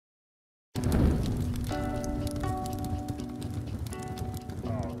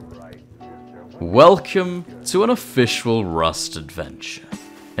Welcome to an official Rust adventure.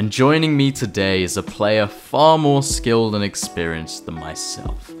 And joining me today is a player far more skilled and experienced than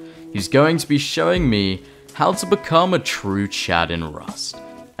myself. He's going to be showing me how to become a true Chad in Rust.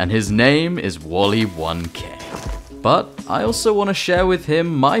 And his name is Wally1K. But I also want to share with him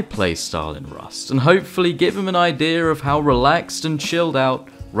my playstyle in Rust and hopefully give him an idea of how relaxed and chilled out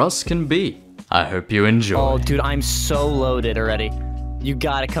Rust can be. I hope you enjoy. Oh, dude, I'm so loaded already. You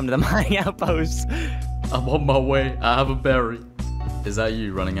gotta come to the mining outpost. I'm on my way. I have a berry. Is that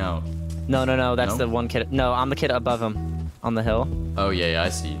you running out? No, that's the one kid. No, I'm the kid above him on the hill. Oh, yeah, I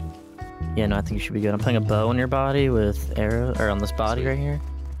see you. Yeah, no, I think you should be good. I'm putting a bow on your body with arrow, or on this body right here.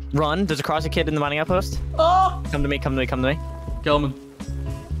 Run, there's a crossy kid in the mining outpost. Oh! Come to me. Kelman.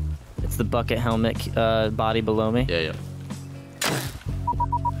 It's the bucket helmet body below me. Yeah.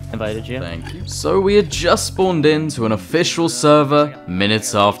 Invited you. Thank you. So we had just spawned into an official server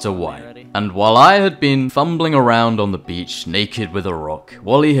minutes after white. And while I had been fumbling around on the beach naked with a rock,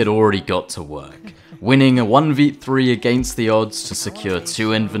 Wally had already got to work, winning a 1v3 against the odds to secure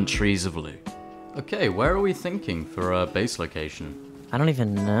 2 inventories of loot. Okay, where are we thinking for a base location? I don't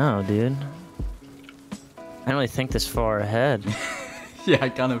even know, dude. I don't really think this far ahead. Yeah,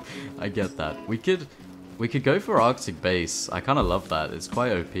 I get that. We could go for Arctic base. I kind of love that. It's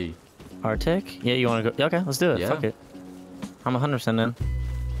quite OP. Arctic? Yeah, you want to go? Yeah, okay, let's do it. Yeah. Fuck it. I'm 100% in.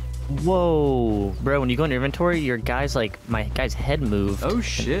 Whoa, bro! When you go in your inventory, your guy's my guy's head moved. Oh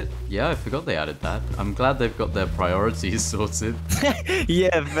shit! Yeah, I forgot they added that. I'm glad they've got their priorities sorted.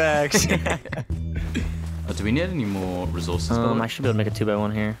 Yeah, facts. Do we need any more resources? I should be able to make a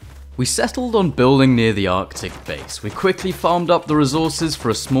 2x1 here. We settled on building near the Arctic base. We quickly farmed up the resources for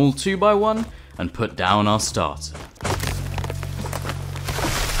a small 2x1 and put down our starter.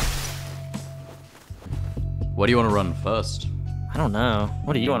 What do you want to run first? I don't know.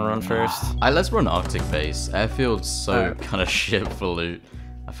 What do you want to run first? Let's run Arctic base. Airfield's so kind of shit for loot.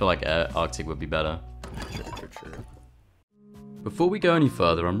 I feel like Arctic would be better. Sure. Before we go any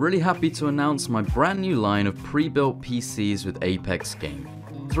further, I'm really happy to announce my brand new line of pre-built PCs with Apex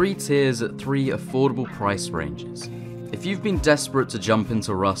Gaming. 3 tiers at 3 affordable price ranges. If you've been desperate to jump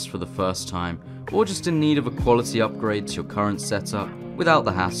into Rust for the first time, or just in need of a quality upgrade to your current setup without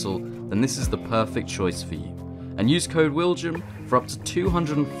the hassle, then this is the perfect choice for you. And use code WILLJUM for up to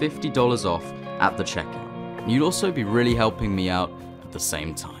 $250 off at the checkout. And you'd also be really helping me out at the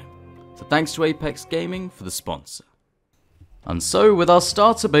same time. So thanks to Apex Gaming for the sponsor. And so, with our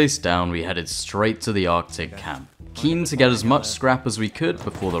starter base down, we headed straight to the Arctic camp, keen to get as much scrap as we could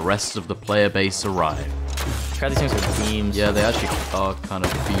before the rest of the player base arrived. God, these things are beams. Yeah, they actually are kind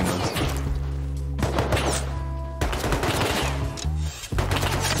of beamers.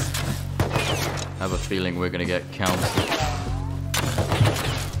 I have a feeling we're gonna get counted.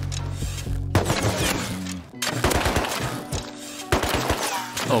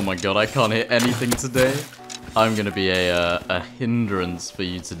 Oh my god, I can't hit anything today. I'm gonna be a hindrance for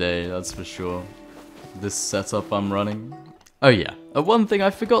you today, that's for sure. This setup I'm running. Oh yeah, one thing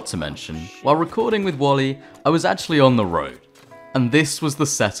I forgot to mention. While recording with Wally, I was actually on the road. And this was the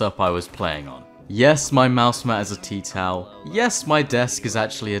setup I was playing on. Yes, my mouse mat is a tea towel. Yes, my desk is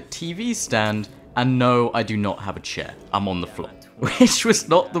actually a TV stand. And no, I do not have a chair. I'm on the floor. Which was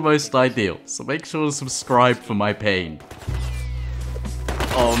not the most ideal, so make sure to subscribe for my pain.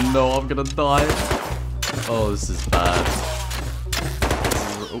 Oh no, I'm gonna die. Oh, this is bad.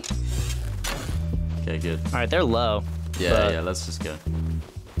 Okay, good. Alright, they're low. Yeah, let's just go.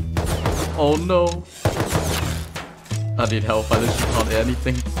 Oh no. I need help, I literally can't hit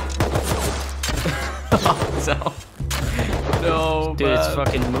anything. Down. No, dude, man. It's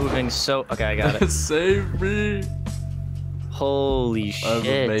fucking moving so... Okay, I got it. Save me. Holy shit. I'm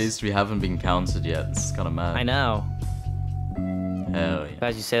amazed we haven't been counted yet. This is kind of mad. I know. Hell yeah.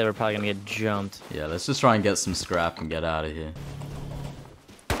 As you say, we're probably gonna get jumped. Yeah, let's just try and get some scrap and get out of here.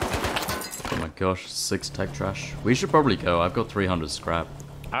 Oh my gosh, 6 tech trash. We should probably go. I've got 300 scrap.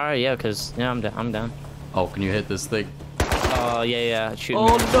 Alright, yeah, because yeah, I'm down. Oh, can you hit this thing? Oh, yeah. Shoot me.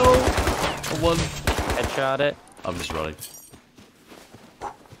 Oh no! One. Headshot it. I'm just running.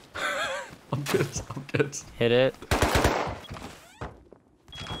 I'm good. Hit it.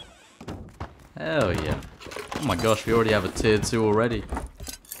 Hell yeah. Oh my gosh, we already have a tier 2 already.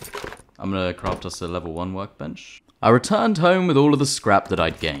 I'm gonna craft us a level 1 workbench. I returned home with all of the scrap that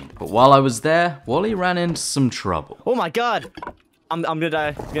I'd gained, but while I was there, Wally ran into some trouble. Oh my god! I'm gonna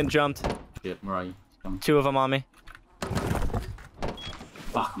die. I'm getting jumped. Shit, where are you? Come. 2 of them on me.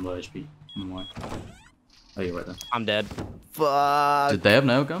 Fuck, I'm low HP. Oh, you're right there. I'm dead. Fuck. Did they have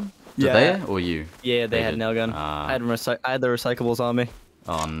nail gun? Did they or you? Yeah, they had did. nail gun. I had the recyclables on me.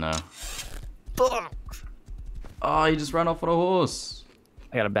 Oh no. Oh, he just ran off on a horse.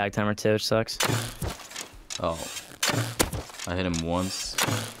 I got a bag timer too, which sucks. Oh. I hit him once.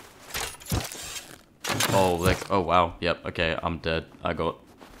 Oh, like, oh wow. Yep, okay, I'm dead. I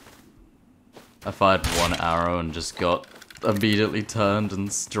fired one arrow and just got immediately turned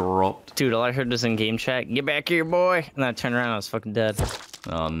and dropped. Dude, all I heard was in game chat, "Get back here, boy!" And then I turned around and I was fucking dead.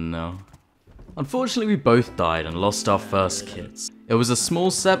 Oh no. Unfortunately, we both died and lost our first kits. It was a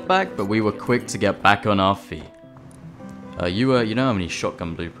small setback, but we were quick to get back on our feet. You know how many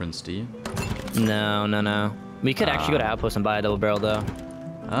shotgun blueprints, do you? No. We could actually go to Outpost and buy a double barrel though.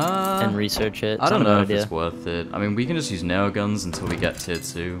 And research it. I don't know if it's worth it. I mean, we can just use nail guns until we get tier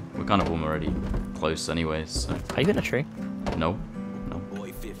 2. We're kind of already close anyways, so... Are you in a tree? No.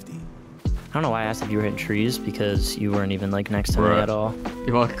 I don't know why I asked if you were hitting trees, because you weren't even, like, next to me at all.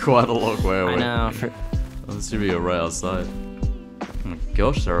 You are quite a long way away. I know. I'm assuming you're right outside. Oh my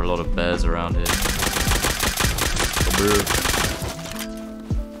gosh, there are a lot of bears around here.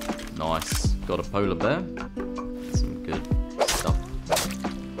 Nice. Got a polar bear. Some good stuff.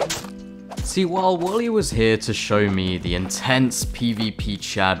 See, while Wally was here to show me the intense PvP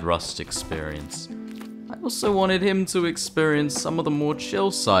Chad Rust experience, I also wanted him to experience some of the more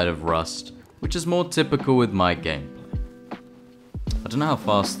chill side of Rust, which is more typical with my gameplay. I don't know how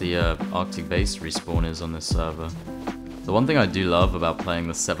fast the Arctic base respawn is on this server. The one thing I do love about playing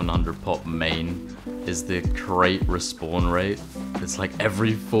the 700 pop main is the crate respawn rate. It's like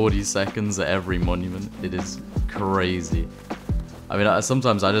every 40 seconds at every monument. It is crazy. I mean,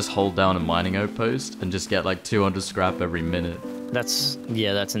 sometimes I just hold down a mining outpost and just get like 200 scrap every minute. That's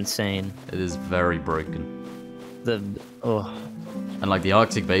insane. It is very broken. And like the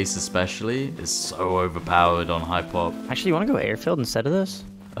Arctic base especially is so overpowered on high pop. Actually, you want to go airfield instead of this?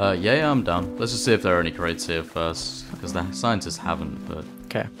 Yeah, I'm down. Let's just see if there are any crates here first, because the scientists haven't, but...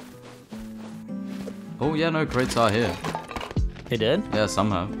 Okay. Oh yeah, no, crates are here. They did? Yeah,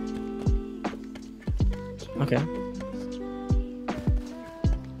 somehow. Okay.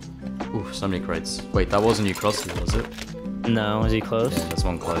 Ooh, so many crates. Wait, that wasn't you crossing, was it? No, is he close? Yeah, there's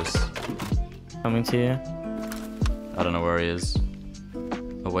one close. Coming to you. I don't know where he is.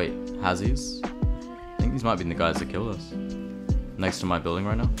 Oh wait, has he's? I think these might be the guys that killed us. Next to my building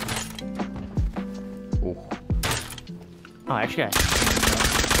right now. Ooh. Oh, actually,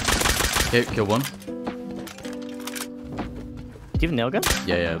 Okay, kill one. Do you have a nail gun?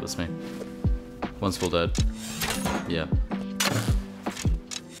 Yeah, that's me. One's full dead. Yeah.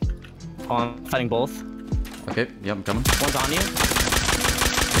 Oh, I'm fighting both. Okay, yep, I'm coming. One's on you.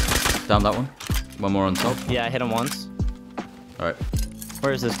 Down that one. One more on top. Yeah, I hit him once. Alright.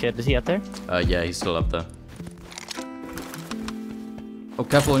 Where is this kid? Is he up there? Yeah, he's still up there. Oh,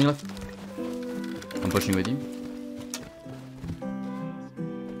 careful on your left. I'm pushing with you.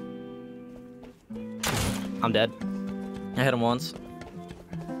 I'm dead. I hit him once.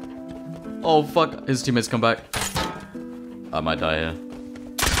 Oh, fuck. His teammates come back. I might die here.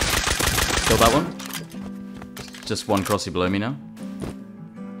 Kill that one. Just one crossy below me now.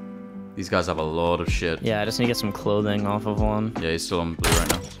 These guys have a lot of shit. Yeah, I just need to get some clothing off of one. Yeah, he's still on blue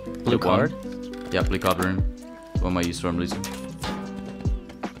right now. Blue card? Yeah, blue card room. What am I used to? I'm losing.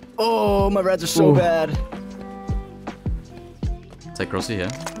 Oh, my reds are so bad. Take crossy here.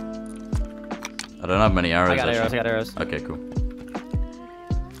 I don't have many arrows. I got arrows. Okay, cool.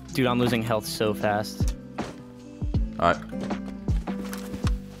 Dude, I'm losing health so fast. Alright.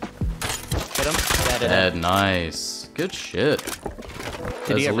 Hit him. Dead, nice. Good shit.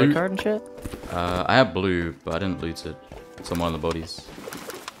 Did you get red card and shit? I have blue, but I didn't loot it. It's on one of the bodies.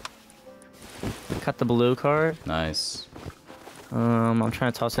 Cut the blue card. Nice. I'm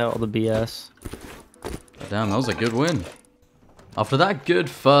trying to toss out all the BS. Damn, that was a good win. After that good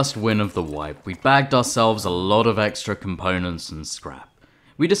first win of the wipe, we bagged ourselves a lot of extra components and scrap.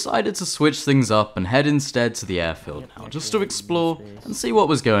 We decided to switch things up and head instead to the airfield now, just to explore and see what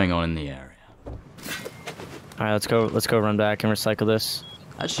was going on in the area. Alright, let's go run back and recycle this.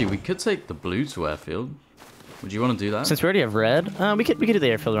 Actually, we could take the blue to airfield. Would you want to do that? Since we already have red, we could do the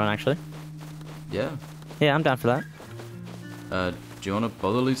airfield run actually. Yeah. Yeah, I'm down for that. Do you want to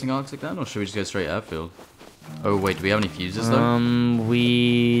bother looting Arctic then, or should we just go straight airfield? Oh wait, do we have any fuses though?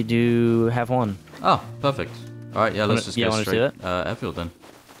 We do have one. Oh, perfect. Alright, yeah, let's just go straight airfield then.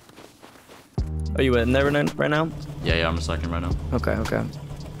 Are you in there right now? Yeah, I'm recycling right now. Okay.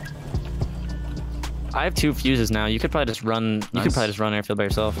 I have 2 fuses now. You could probably just run. Nice. You could probably just run airfield by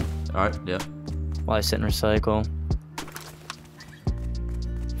yourself. Alright, yeah. While I sit and recycle.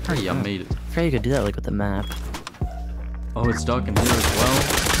 Hey, I made it. I forgot you could do that like with the map. Oh, it's dark in here as well.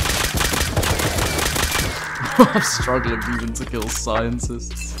 I'm struggling even to kill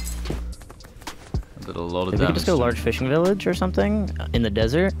scientists. Did a lot of If we damage. could just go to large him. fishing village or something in the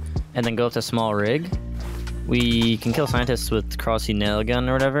desert, and then go up to small rig. We can kill scientists with crossy nail gun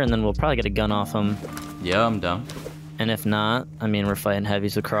or whatever, and then we'll probably get a gun off them. Yeah, I'm down. And if not, I mean, we're fighting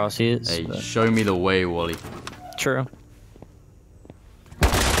heavies with crossies. Hey, but... show me the way, Wally. True.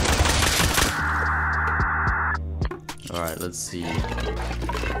 Alright, let's see.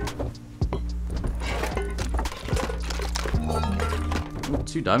 Ooh,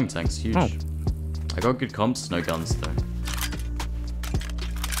 2 diving tanks, huge. Oh. I got good comps, no guns though.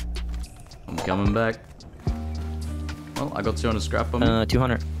 I'm coming back. Well, I got 200 scrap on me.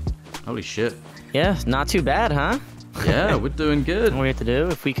 200. Holy shit. Yeah, not too bad, huh? Yeah, we're doing good. What we have to do,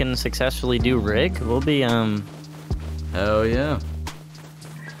 if we can successfully do rig, we'll be, Hell yeah.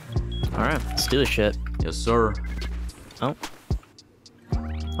 Alright, let's do this shit. Yes, sir. Oh.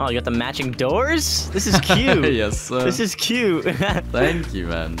 Oh, you got the matching doors? This is cute. Yes, sir. This is cute. Thank you,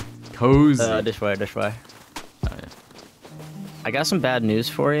 man. Cozy. Dishwire, dishwire. Oh, yeah. I got some bad news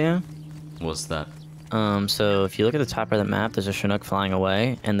for you. What's that? So if you look at the top of the map, there's a Chinook flying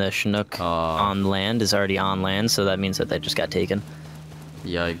away, and the Chinook on land is already on land, so that means that they just got taken.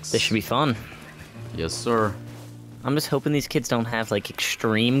 Yikes. This should be fun. Yes, sir. I'm just hoping these kids don't have, like,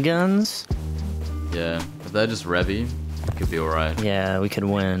 extreme guns. Yeah, if they're just revy, it could be alright. Yeah, we could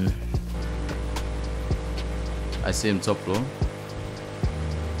win. I see him top floor.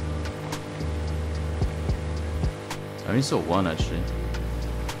 I only saw one, actually.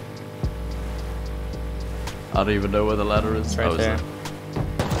 I don't even know where the ladder is. It's right there.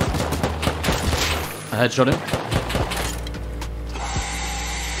 I headshot him.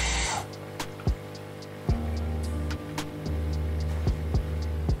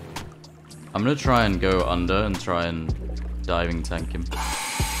 I'm gonna try and go under and try and diving tank him.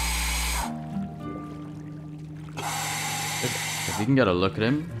 If we can get a look at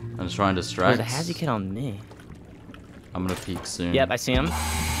him and try and distract. There's a hazy kid on me. I'm gonna peek soon. Yep, I see him.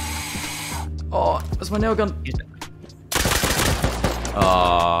 Oh, that's my nail gun.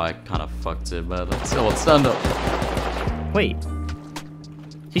 Oh, I kind of fucked it, man. Let's stand up. Wait.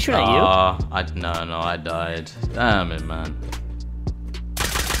 He shot at you? No, I died. Damn it, man.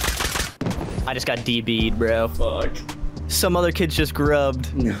 I just got DB'd, bro. Fuck. Some other kids just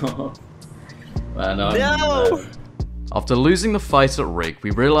grubbed. No. Man, No! After losing the fight at Rig,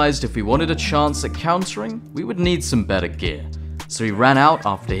 we realized if we wanted a chance at countering, we would need some better gear. So we ran out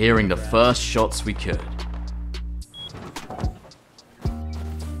after hearing the first shots we could.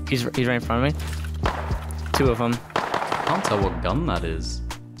 He's right in front of me. 2 of them. I can't tell what gun that is.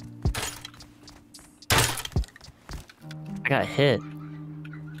 I got hit.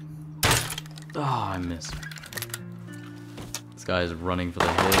 Oh, I missed. This guy is running for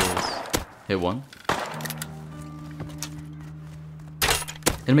the hills. Hit one.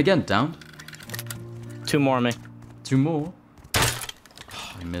 Hit him again, down. 2 more on me. 2 more.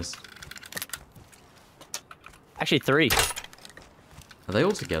 Oh, I missed. Actually, 3. Are they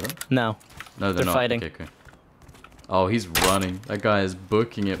all together? No. No, They're not. fighting. Okay, okay. Oh, he's running. That guy is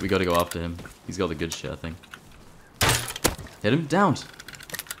booking it. We gotta go after him. He's got the good shit, I think. Hit him. Downed.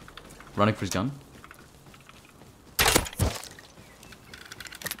 Running for his gun.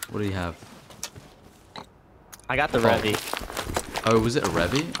 What did he have? I got the Revy. Oh, was it a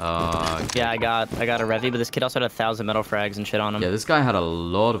Revy? Yeah, I got a Revy, but this kid also had 1,000 metal frags and shit on him. Yeah, this guy had a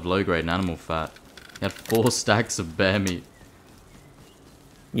lot of low-grade animal fat. He had 4 stacks of bear meat.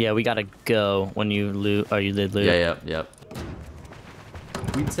 Yeah, we gotta go when you loot. Oh, you did loot. Yeah.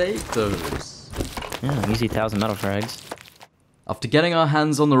 We take those. Yeah, easy 1,000 metal frags. After getting our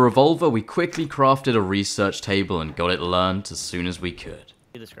hands on the revolver, we quickly crafted a research table and got it learned as soon as we could.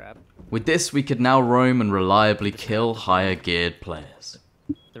 The scrap. With this, we could now roam and reliably kill higher geared players.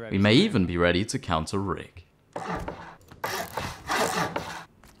 We may even be ready to counter Rig.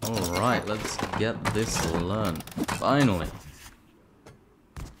 Alright, let's get this learned. Finally.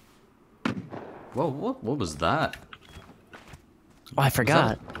 Whoa, what was that? Oh, I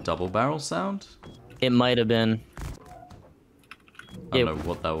forgot. Was that a double barrel sound? It might have been. I don't know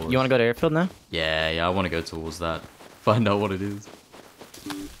what that was. You want to go to airfield now? Yeah, I want to go towards that. Find out what it is.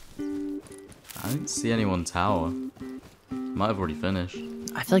 I don't see anyone tower. Might have already finished.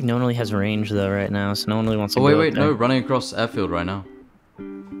 I feel like no one really has range though right now, so no one really wants to go wait, up there. no, running across airfield right now.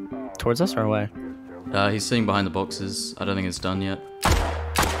 Towards us or away? He's sitting behind the boxes. I don't think it's done yet.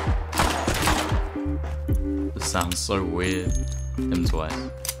 This sounds so weird. Him twice.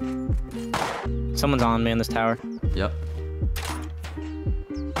 Someone's on me in this tower. Yep.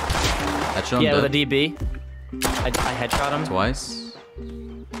 Headshot. Yeah, dead. with a DB. I headshot him. Twice.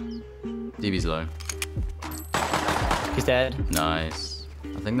 DB's low. He's dead. Nice.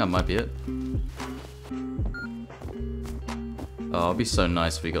 I think that might be it. Oh, it'd be so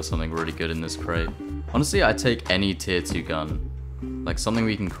nice if we got something really good in this crate. Honestly, I'd take any tier 2 gun. Like something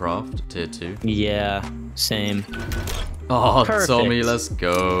we can craft, tier 2. Yeah, same. Oh, Perfect. Tommy, let's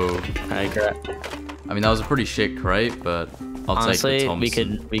go. I agree. I mean, that was a pretty shit crate, but I'll take the Thompson.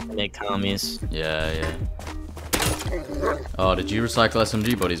 we could make Tommies. Yeah, yeah. Oh, did you recycle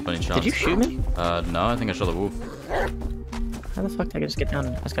SMG bodies by any chance? Did you shoot me? No, I think I shot the wolf. How the fuck did I just get down?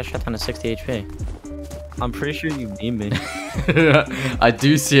 I just got shot down to 60 HP. I'm pretty sure you beat me. I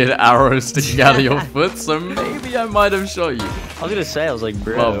do see an arrow sticking out of your foot, so maybe I might have shot you. I was gonna say, I was like,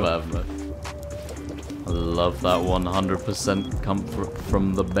 bro. Well, man. I love that 100% comfort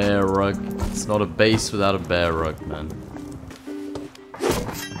from the bear rug. It's not a base without a bear rug, man.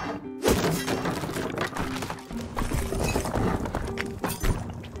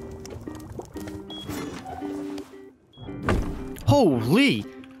 Holy!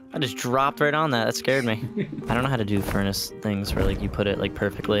 I just dropped right on that. That scared me. I don't know how to do furnace things where like you put it like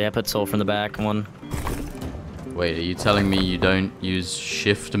perfectly. I put soul from the back one. Wait, are you telling me you don't use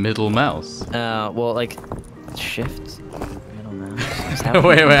shift middle mouse? Well, like shift middle mouse.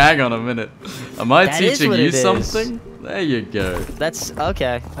 Wait, hang on a minute. Am I That teaching is you what it something? There you go. That's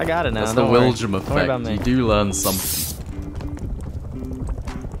okay. I got it now. That's the Don't worry. WILLJUM Don't worry about effect. me. You do learn something.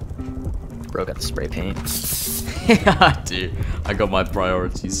 Bro got the spray paint. Yeah, I do. I got my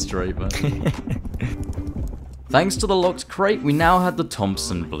priorities straight, man. Thanks to the locked crate, we now had the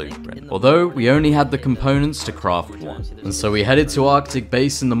Thompson blueprint, although we only had the components to craft one. And so we headed to Arctic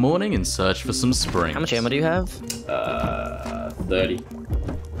Base in the morning in search for some springs. How much ammo do you have? 30.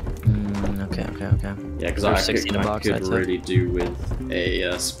 Okay. Yeah, because Or I 16 could, a box, I I'd could say. really do with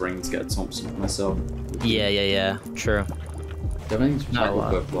a spring to get Thompson myself. Yeah. True. Do you have anything to Not a tackle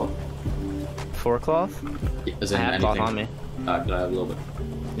lot. for cloth? 4 cloth? Yeah, as I in have anything. cloth on me. Could I have a little bit?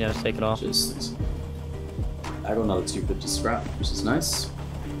 Yeah, just take it off. Just. I got another 250 scrap, which is nice.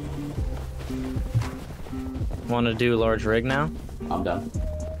 Want to do large rig now? I'm done.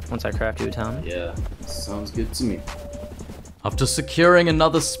 Once I craft you a Tommy? Yeah, sounds good to me. After securing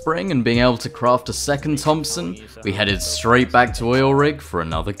another spring and being able to craft a second Thompson, we headed straight back to Oil Rig for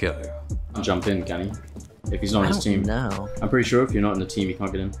another go. Jump in, can he? If he's not in his team. No. I'm pretty sure if you're not in the team, you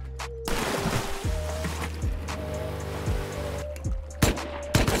can't get in.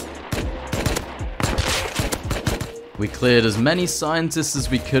 We cleared as many scientists as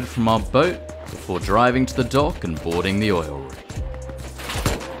we could from our boat before driving to the dock and boarding the oil rig.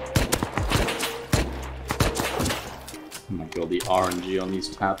 Oh my god, the RNG on these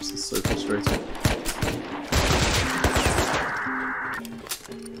taps is so frustrating.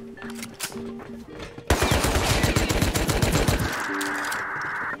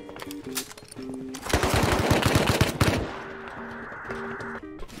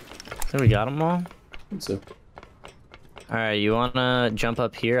 So we got them all? So, Alright, you wanna jump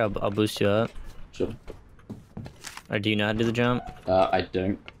up here? I'll boost you up. sure. Or do you know how to do the jump? I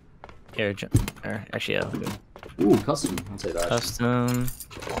don't. Here, jump. Or, actually, yeah. Okay. Ooh, custom. I'll take that. Custom.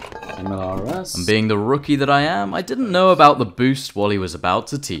 MLRS. And being the rookie that I am, I didn't know about the boost Wally was about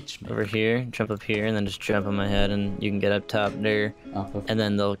to teach me. Over here, jump up here, and then just jump on my head, and you can get up top there. Ah, perfect. And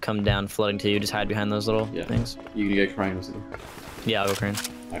then they'll come down floating to you. Just hide behind those little Yeah. things. You can go crane or something. Yeah, I'll go crane.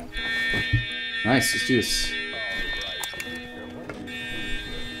 Alright. Nice, let's do this.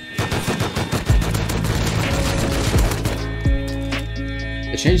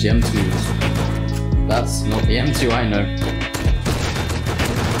 They changed the M2s. That's not the M2 I know.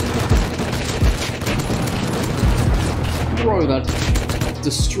 Bro, that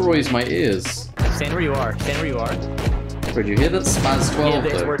destroys my ears. Stand where you are. Stand where you are. Bro, did you hear that? Spaz 12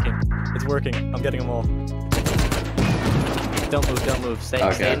 it's though. working. It's working. I'm getting them all. Don't move. Don't move. Stay.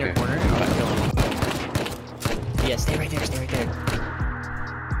 Okay, Stay in your okay. corner. I'm gonna kill them. Yeah, stay right there. Stay right there.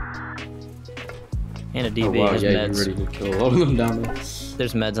 And a DB. Oh wow, There's yeah, meds. you really did kill a lot of them down there.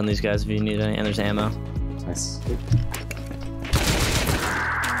 There's meds on these guys if you need any, and there's ammo. Nice.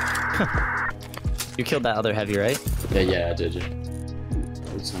 You killed that other heavy, right? Yeah, I did.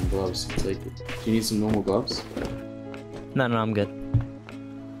 Need some gloves. I'll take it. Do you need some normal gloves? No, I'm good.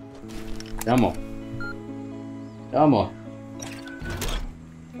 Come on. Come on.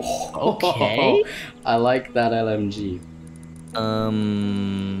 Okay. I like that LMG.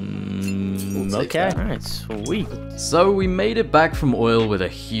 We'll take Okay. that. Alright, sweet. So we made it back from oil with a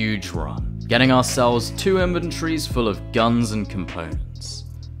huge run, getting ourselves 2 inventories full of guns and components.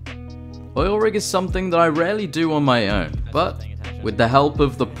 Oil rig is something that I rarely do on my own, but with the help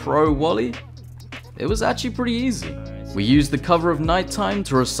of the pro Wally, it was actually pretty easy. We used the cover of nighttime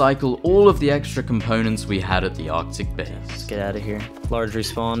to recycle all of the extra components we had at the Arctic Let's base. get out of here. Large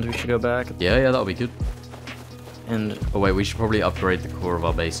respawned. We should go back. Yeah, that'll be good. And Oh wait, we should probably upgrade the core of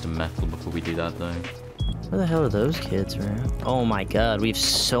our base to metal before we do that though. where the hell are those kids, man? Oh my god, we have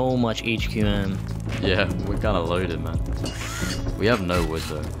so much HQM. Yeah, we're kind of loaded, man. We have no wood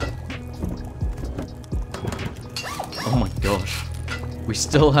though. Oh my gosh. We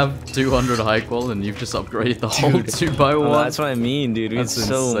still have 200 high qual and you've just upgraded the whole 2x1. Oh, that's what I mean, dude. We have That's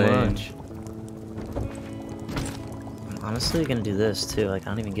so insane. much. I'm honestly gonna do this too. Like, I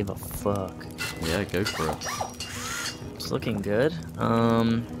don't even give a fuck. Yeah, go for it. It's looking good.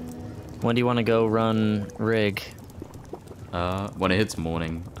 When do you want to go run rig? When it hits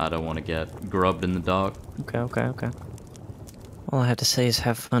morning, I don't want to get grubbed in the dark. Okay. All I have to say is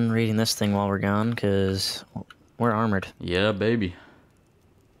have fun reading this thing while we're gone, cause we're armored. Yeah, baby.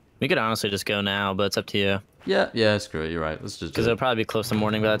 We could honestly just go now, but it's up to you. Yeah, screw it, you're right. Let's just do Because it. it'll probably be close to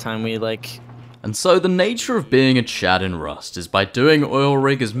morning by the time we, like... And so the nature of being a Chad in Rust is by doing oil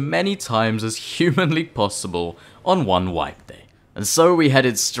rig as many times as humanly possible on one wipe day. And so we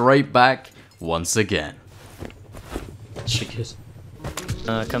headed straight back once again. Chickens.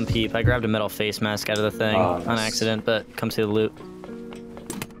 Come peep. I grabbed a metal face mask out of the thing Oh, on nice. accident, but come see the loot.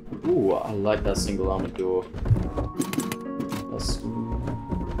 Ooh, I like that single armored door. That's...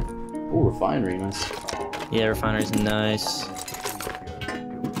 Ooh, refinery, nice. Yeah, refinery's nice.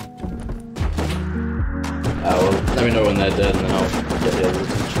 Well, let me know when they're dead and then I'll get the other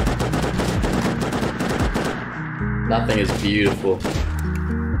attention. That thing is beautiful.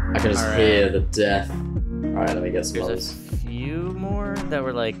 I can just hear the death. Alright, let me get some There's others. a few more that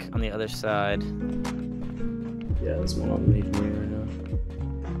were, like, on the other side. Yeah, there's one underneath me right now.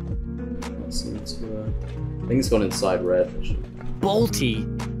 Let's see, I think it's gone inside red, actually. Bolty!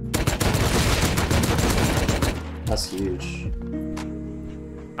 That's huge.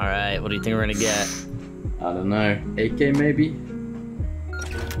 Alright, what do you think we're gonna get? I don't know. AK maybe?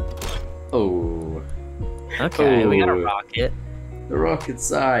 Oh. Okay, we got a Oh. rocket. The rocket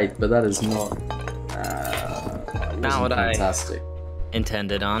side, but that is not... Not what I- fantastic.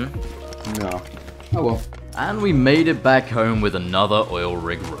 Intended on. No. Oh well. And we made it back home with another oil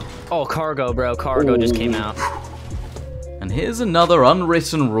rig room. Oh, cargo, bro. Cargo just came out. And here's another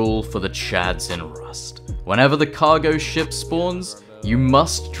unwritten rule for the Chads in Rust. Whenever the cargo ship spawns, you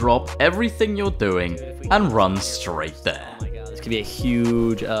must drop everything you're doing and run straight there. Oh my god, this could be a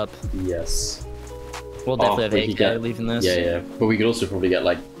huge up. Yes. We'll definitely we have could 8K get- leaving this. Yeah. But we could also probably get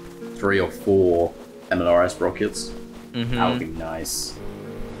like 3 or 4 MLRS rockets. Mm-hmm. That would be nice.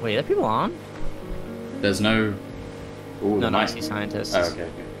 Wait, are people on? There's no... Ooh, No, the I mic- see scientists. Oh, okay.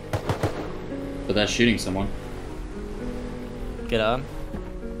 But they're shooting someone. Get up.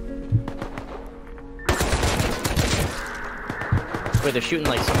 Wait, they're shooting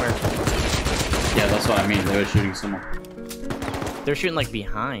like somewhere. Yeah, that's what I mean. They were shooting someone. They're shooting like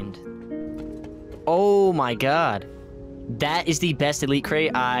behind. Oh my god. That is the best elite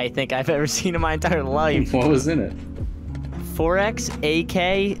crate I think I've ever seen in my entire life. What was in it? 4X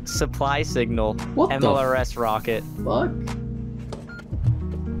AK supply signal. What the MLRS rocket. Fuck?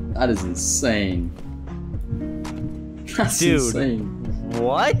 That is insane. That's Dude. insane.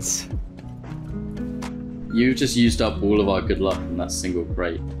 What? You just used up all of our good luck in that single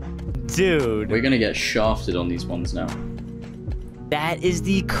crate. Dude. We're gonna get shafted on these ones now. That is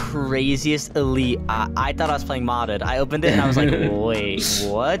the craziest elite. I thought I was playing modded. I opened it and I was like, wait,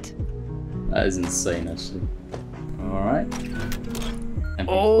 what? That is insane, actually. Alright. MP5.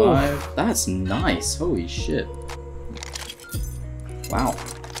 Oh. That's nice. Holy shit. Wow.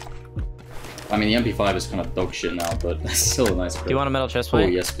 I mean, the MP5 is kind of dog shit now, but that's still a nice crate. Do you want a metal chest Oh,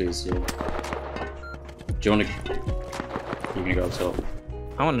 plate? yes, please, yeah. Do you want to... You can go up top.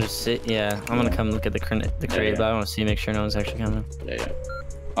 I want to just sit. Yeah, I'm gonna come look at the crate, yeah. but I want to see, make sure no one's actually coming. Yeah.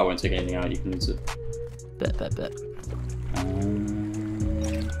 I won't take anything out, you can loot it. Bet.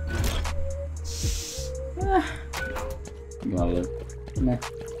 You want to loot? Meh.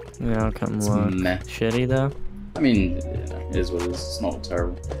 Yeah, I'll come It's look. meh. Shitty though. I mean, it is what it is. It's not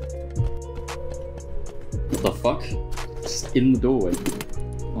terrible. What the fuck? Just in the doorway.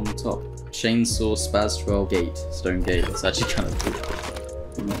 On the top. Chainsaw, Spaz 12, gate. Stone gate. That's actually kind of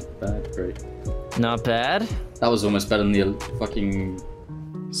cool. Not bad, great. Not bad. That was almost better than the fucking...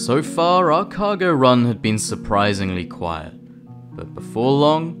 So far, our cargo run had been surprisingly quiet. But before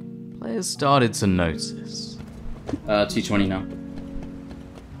long, players started to notice. T20 now.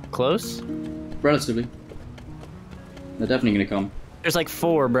 Close. Relatively. They're definitely gonna come. There's like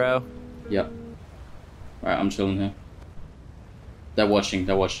 4, bro. Yep. Alright, I'm chilling here. They're watching.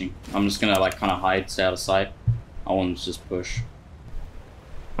 I'm just gonna like kind of hide, stay out of sight. I want them to just push.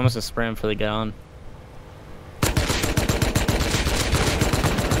 I'm just gonna spray him before they get on.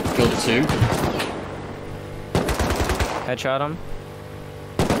 Killed 2. Headshot him.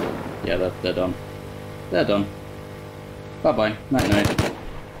 Yeah, they're done. They're done. Bye bye. Night night.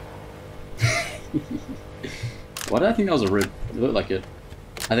 Why did I think that was a rib? It looked like it.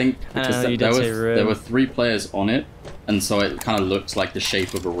 I think because there were 3 players on it, and so it kind of looked like the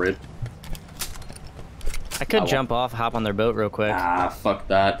shape of a rib. I could jump off, hop on their boat real quick. Ah, fuck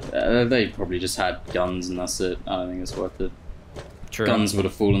that. They probably just had guns and that's it. I don't think it's worth it. True. Guns would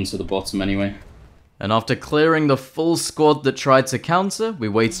have fallen to the bottom anyway. And after clearing the full squad that tried to counter, we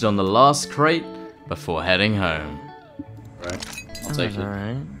waited on the last crate before heading home. Right, I'll take it.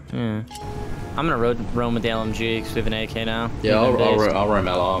 Alright, yeah. I'm gonna roam with the LMG because we have an AK now. Yeah, I'll roam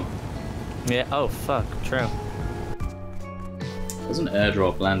LR. Yeah, oh fuck, true. There's an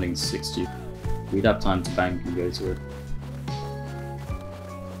airdrop landing 60. We'd have time to bank and go to it.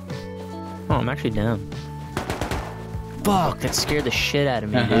 Oh, I'm actually down. Fuck, that scared the shit out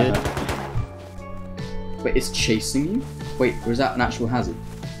of me, dude. Wait, it's chasing you? Wait, or is that an actual hazard?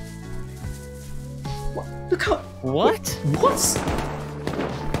 What? Look up! What? What?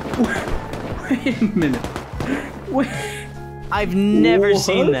 Wait a minute. Wait. I've never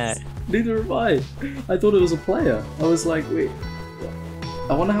seen that. Neither have I. I thought it was a player. I was like, wait.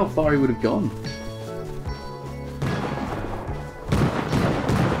 I wonder how far he would have gone.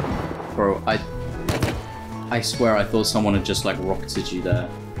 Bro, I swear I thought someone had just like rocketed you there.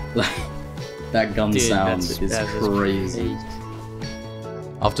 Like, that gun sound is crazy.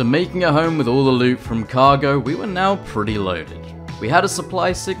 After making it home with all the loot from cargo, we were now pretty loaded. We had a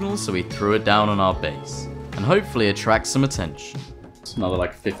supply signal, so we threw it down on our base, and hopefully attract some attention. It's another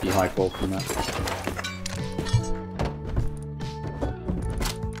like 50 high qual from that.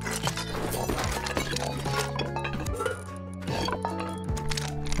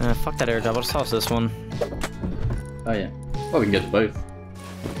 Fuck that airdrop, I'll just toss this one. Oh yeah. Well, we can get to both.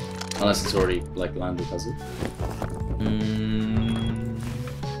 Unless it's already like landed, has it?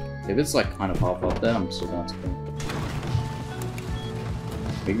 If it's like kind of half up there, I'm still down to go.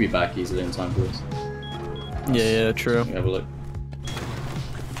 We can be back easily in time for this. Yeah, true. Have a look.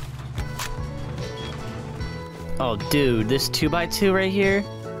 Oh, dude, this 2x2 right here?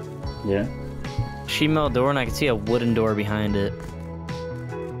 Yeah. Sheet metal door, and I can see a wooden door behind it.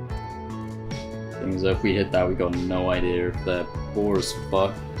 Thing is, if we hit that, we got no idea if they're poor as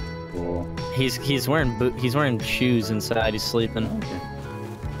fuck or. He's wearing shoes inside. He's sleeping. Okay.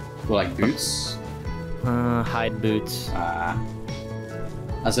 Well, like boots. Hide boots.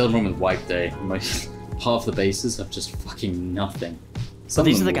 That's the other problem with Wipe Day. Half the bases have just fucking nothing. So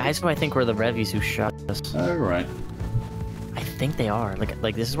these are the guys who I think were the Revies who shot us. Oh right. I think they are.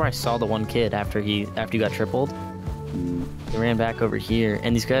 Like this is where I saw the one kid after you got tripled. He ran back over here,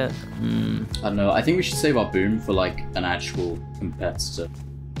 and these guys. I don't know. I think we should save our boom for like an actual competitor.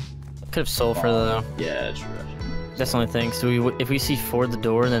 Could have sulfur though. Yeah, true. That's the only thing. So if we see Ford the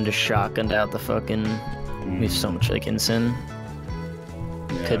door and then just shotgunned out the fucking, we have so much like Ensign.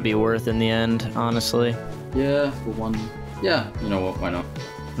 Yeah. Could be worth in the end, honestly. Yeah, for one. Yeah, you know what? Why not?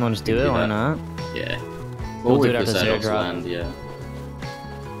 Want to just do it? Why not? Yeah. We'll do it after this airdrop. Land, yeah.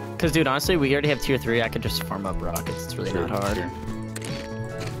 Cause dude, honestly, we already have tier 3. I could just farm up rockets. It's really not hard. True.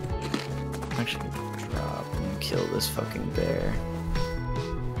 Actually, drop and kill this fucking bear.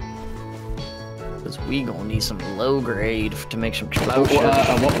 Cause we gonna need some low grade to make some explosives.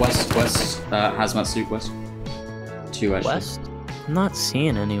 What west? Hazmat suit west. 2 actually. West? I'm not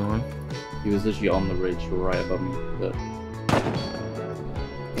seeing anyone. He was literally on the ridge or right above me. But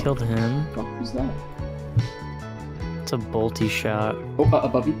killed him. what was that? It's a bolty shot. Oh,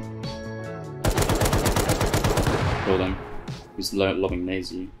 above you. Killed him. He's lobbing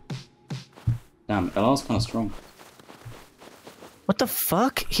nades you. Damn, LR's kind of strong. What the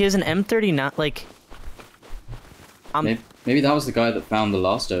fuck? He has an M39. Like, maybe that was the guy that found the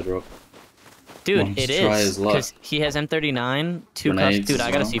last airdrop. Dude, it is. Because he has M39, 2 cuffs. Dude,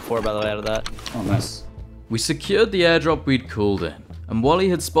 I got a C4 by the way out of that. Oh, nice. We secured the airdrop we'd called in, and Wally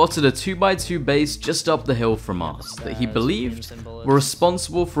had spotted a 2x2 base just up the hill from us that he believed were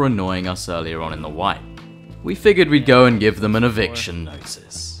responsible for annoying us earlier on in the wipe. We figured we'd go and give them an eviction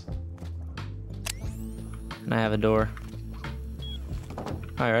notice. And I have a door.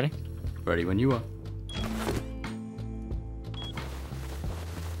 Alright, ready? Ready when you are.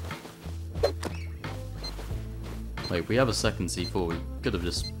 Wait, we have a second C4. We could have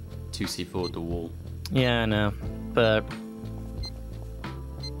just 2 C4'd the wall. Yeah, I know. But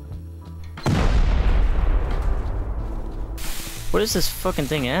what is this fucking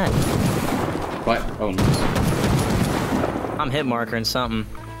thing at? Right. Oh, nice. I'm hit markering something.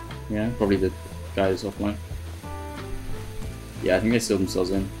 Yeah, probably the guys offline. Yeah, I think they sealed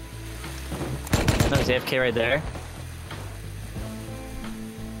themselves in. No, he's AFK right there.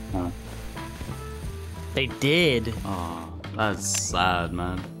 They did. Oh, that's sad,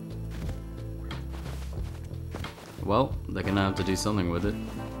 man. Well, they're gonna have to do something with it.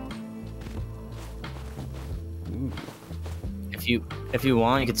 Ooh. If you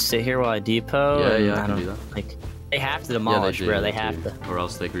want, you could sit here while I depot. Yeah, and yeah, I can do that. Like, they have to demolish, yeah, they do, bro. They have to. Or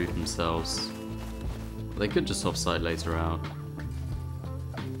else they group themselves. They could just offside later out.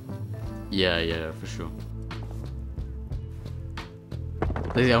 Yeah, for sure.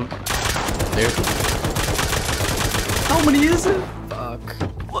 There. How many is it? Fuck.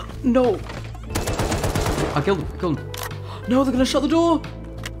 What? No. I killed him. No, they're gonna shut the door.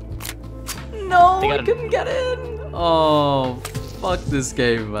 No, I couldn't get in. Oh, fuck this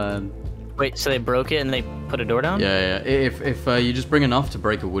game, man. Wait, so they broke it and they put a door down? Yeah. If you just bring enough to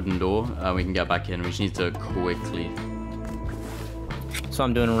break a wooden door, we can get back in. We just need to quickly. So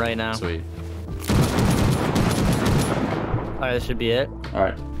I'm doing it right now. Sweet. Alright, this should be it.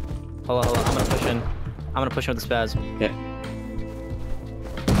 Alright. Hold on. I'm gonna push in with the spaz. Okay.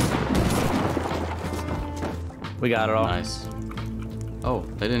 We got it all. Nice. Oh,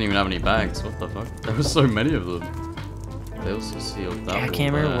 they didn't even have any bags. What the fuck? There were so many of them. They also sealed that.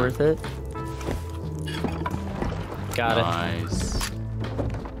 Jackhammer, worth it. Got it. Nice.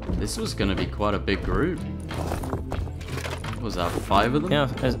 This was gonna be quite a big group. What was that, 5 of them? Yeah,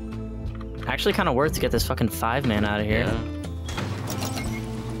 it's actually kind of worth to get this fucking 5-man out of here. Yeah.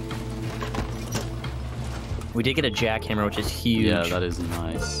 We did get a jackhammer, which is huge. Yeah, that is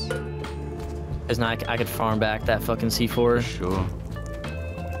nice. Because now I could farm back that fucking C4. For sure.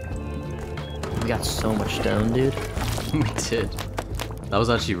 We got so much stone, dude. We did. That was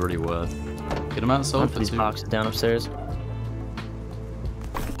actually really worth. Get them outside Put for these 2. boxes down upstairs.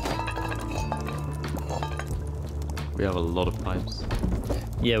 We have a lot of pipes.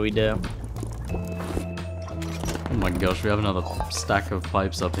 Yeah, we do. Oh my gosh, we have another stack of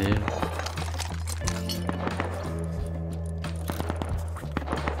pipes up here.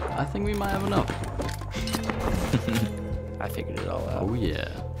 I think we might have enough. I figured it all out. Oh yeah.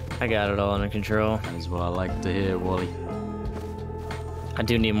 I got it all under control. That is what I like to hear, Wally. I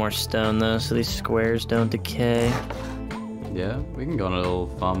do need more stone though, so these squares don't decay. Yeah, we can go on a little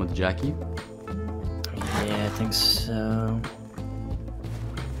farm with Jackie. Yeah, I think so.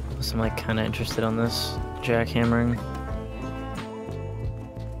 So I'm like kind of interested on this jackhammering.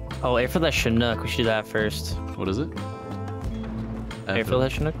 Oh, air for that Chinook. We should do that first. What is it? Air for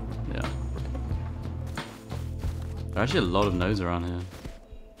that Chinook? Yeah. There are actually a lot of nodes around here.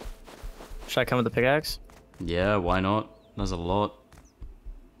 Should I come with the pickaxe? Yeah, why not? There's a lot.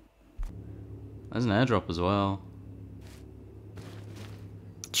 There's an airdrop as well.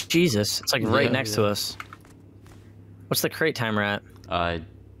 Jesus, it's like right Yeah, next to us. What's the crate timer at? I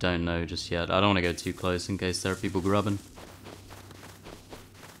don't know just yet. I don't want to go too close in case there are people grubbing.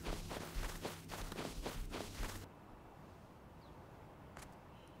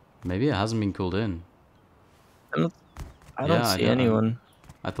 Maybe it hasn't been called in. I don't see anyone.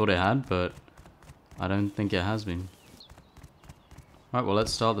 I thought it had, but I don't think it has been. Alright, well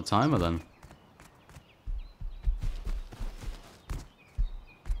let's start the timer then.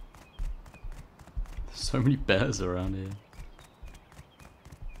 There's so many bears around here.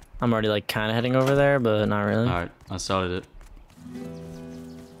 I'm already like kind of heading over there, but not really. Alright, I started it.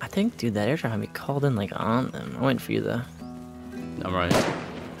 I think, dude, that airdrop had me called in like on them. I'm waiting for you though. I'm right.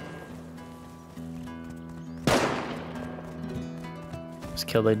 Just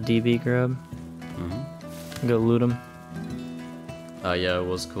killed a DB grub. Go loot him. Yeah, it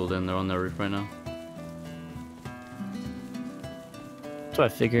was called in. They're on their roof right now. That's what I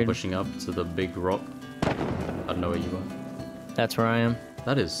figured. Pushing up to the big rock. I don't know where you are. That's where I am.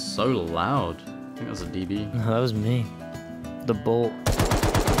 That is so loud. I think that's a DB. No, that was me. The bolt.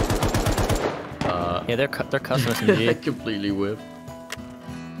 Yeah, they're custom They SMG. completely whiffed.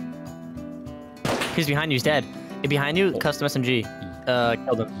 He's behind you. He's dead. Hey, behind you, custom SMG.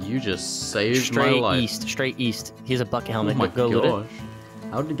 Killed him. You just saved my life. Straight east. He has a bucket helmet. Oh my Go loot gosh.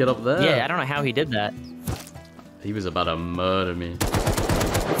 How did he get up there? it. Yeah, I don't know how he did that. He was about to murder me.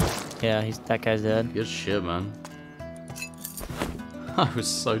 Yeah, that guy's dead. Good shit, man. I was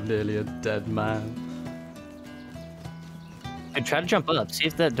so nearly a dead man. Dude, try to jump up. See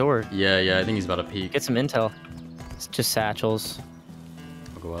if that door. Yeah, I think he's about to peek. Get some intel. It's just satchels.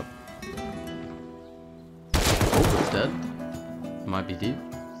 I'll go up. Oh, it's dead. Might be deep.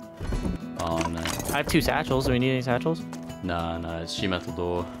 Oh no. I have 2 satchels. Do we need any satchels? Nah, it's sheet metal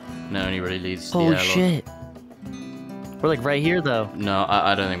door. And it only really leads to the Holy airlock. shit. We're like right here though. No,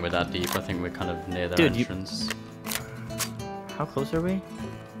 I don't think we're that deep. I think we're kind of near their Dude, entrance. How close are we?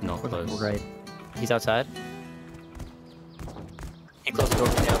 Not close. Right. He's outside. He closed the door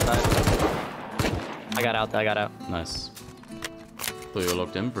from the outside. I got out. I got out. Nice. Thought you were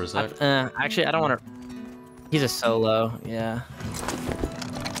locked in for a sec. Actually, I don't want to. He's a solo. Yeah.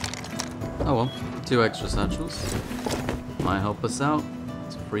 Oh well. 2 extra satchels. Might help us out.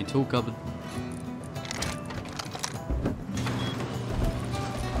 It's a free tool cupboard.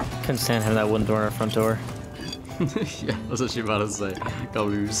 Couldn't stand having that wooden door in our front door. Yeah, I was actually about to say. Can't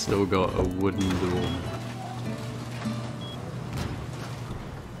believe we've still got a wooden door.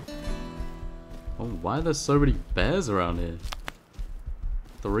 Oh, why are there so many bears around here?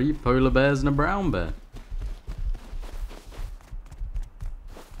 3 polar bears and a brown bear.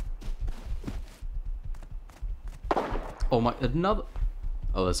 Oh my, another.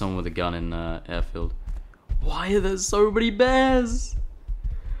 Oh, there's someone with a gun in airfield. Why are there so many bears?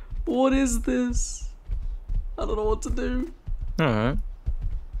 What is this? I don't know what to do. Alright.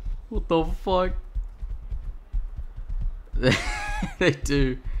 What the fuck? They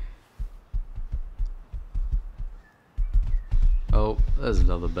do. Oh, there's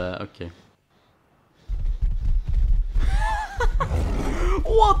another bear. Okay.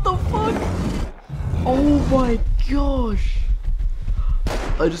 What the fuck? Oh my gosh.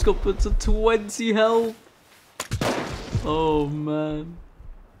 I just got put to 20 health. Oh man.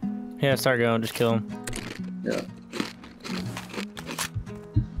 Yeah, start going. Just kill him. Yeah.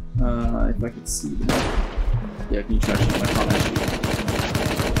 If I could see them. Yeah, can you try to shoot? I can't actually.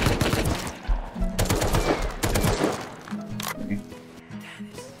 Okay.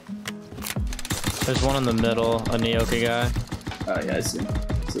 There's one in the middle, a Nyoka guy. Yeah, I see.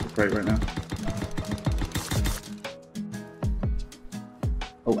 It's at the crate right now.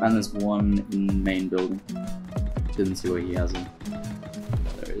 Oh, and there's one in the main building. Didn't see where he has him.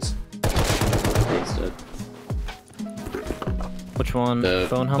 There he is. He's dead. Which one? The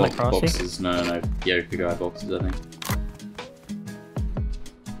Phone helmet crossy? boxes, no. Yoka guy boxes, I think.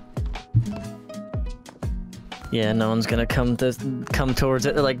 Yeah, no one's gonna come towards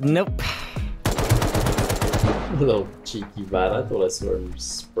it. They're like, nope. A little cheeky bad. I thought I saw him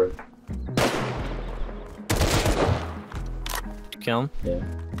sprint. Kill him. Yeah.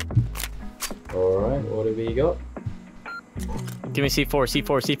 Alright, what have we got? Give me C4,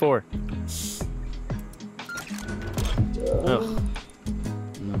 C4, C4. Ugh.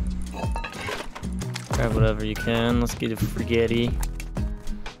 No. Grab whatever you can. Let's get a spaghetti.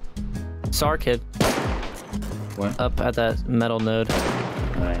 SAR kid. What? Up at that metal node.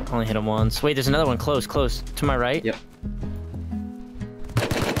 Alright. Only hit him once. Wait, there's another one close. To my right. Yep.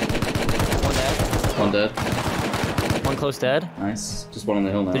 One dead. One dead. One close dead. Nice. Just one on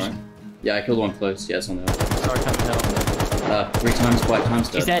the hill now, Did right? Yeah, I killed one close. Yes, on the hill. SAR coming hill. 3 times, 5 times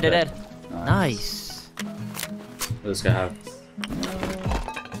dead. He's dead. Nice. What does this guy have?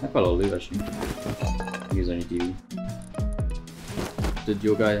 I have quite a lot of loot actually. I think he's only DV. Did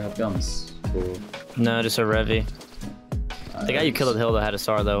your guy have guns? Or... No, just a Revy. The guy you killed at the hill that had a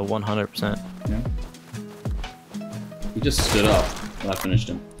SAR though, 100%. Yeah. He just stood up when I finished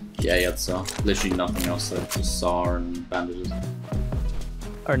him. Yeah, he had SAR. Literally nothing else though, just SAR and bandages.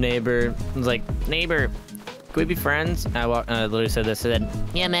 Our neighbor was like, neighbor, can we be friends? I literally said this. I said,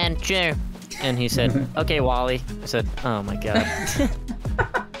 yeah, man, sure. And he said, okay, Wally. I said, oh my god.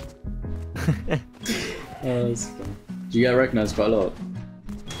 That's fun. Do you get recognized quite a lot?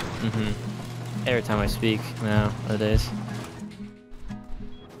 Every time I speak nowadays.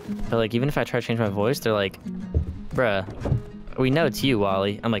 But like, even if I try to change my voice, they're like, bruh, we know it's you,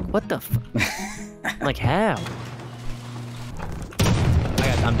 Wally. I'm like, what the I'm like, how?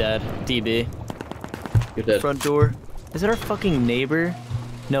 I'm dead. DB. You're dead. Front door. Is it our fucking neighbor?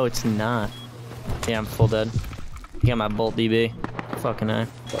 No, it's not. Yeah, I'm full dead. You got my bolt, DB. Fucking A.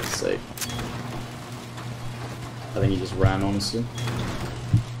 Fuck's sake. I think he just ran, honestly.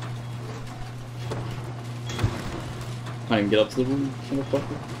 Can't even get up to the room,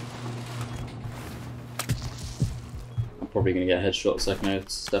 motherfucker. I'm probably gonna get a headshot second I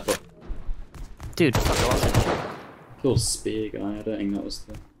step up. Dude, fuck, I lost it. Kill spear guy, I don't think that was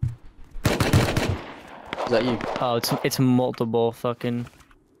the... Is that you? Oh, it's multiple fucking...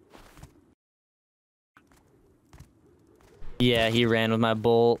 Yeah, he ran with my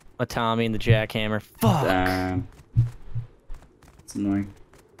bolt, a Tommy, and the jackhammer. Fuck! Damn. It's annoying.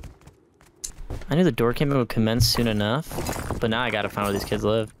 I knew the door camera would commence soon enough, but now I gotta find where these kids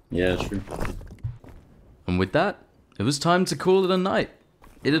live. Yeah, true. And with that, it was time to call it a night.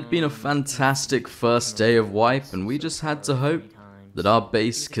 It had been a fantastic first day of wipe, and we just had to hope that our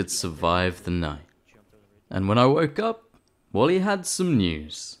base could survive the night. And when I woke up, Wally had some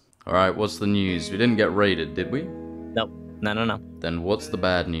news. Alright, what's the news? We didn't get raided, did we? Nope. No. Then what's the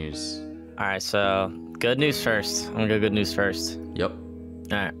bad news? Alright, so, good news first. I'm gonna go good news first. Yep.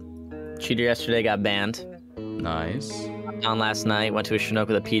 Alright. Cheater yesterday got banned. Nice. On last night, went to a Chinook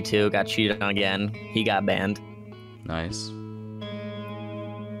with a P2, got cheated on again. He got banned. Nice.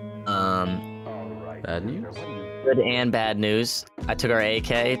 Bad news? Good and bad news. I took our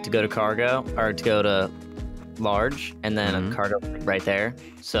AK to go to cargo, or to go to large, and then cargo right there.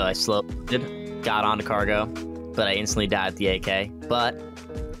 So I slowed, got onto cargo, but I instantly died at the AK. But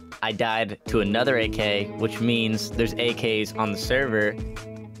I died to another AK, which means there's AKs on the server,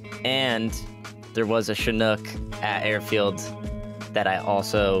 and there was a Chinook at airfield that I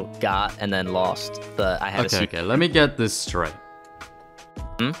also got and then lost. But I had Okay, let me get this straight.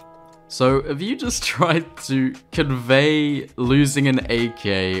 So, have you just tried to convey losing an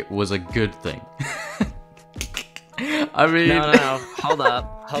AK was a good thing? I mean... No. Hold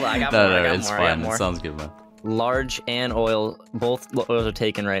up. I got more. I got it's more. fine. I got more. It sounds good, man. Large and oil, both oils are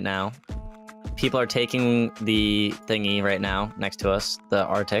taken right now. People are taking the thingy right now next to us, the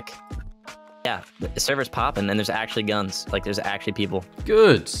Arctic. Yeah, the server's popping, and there's actually guns. Like, there's actually people.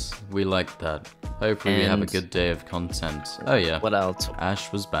 Good. We like that. Hopefully we have a And- good day of content. Oh yeah. What else?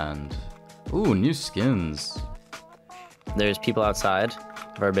 Ash was banned. Ooh, new skins. There's people outside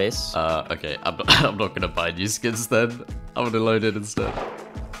of our base. Okay. I'm not gonna buy new skins then. I'm gonna load it instead.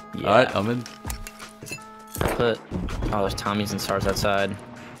 Yeah. Alright, I'm in. Oh, there's Tommies and Stars outside.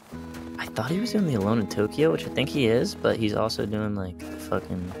 I thought he was doing the Alone in Tokyo, which I think he is, but he's also doing, like,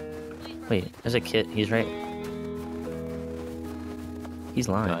 fucking... Wait, there's a kid. He's right. He's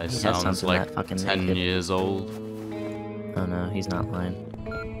lying. Guy He has sounds something like that fucking 10 naked. years old. Oh no, he's not lying.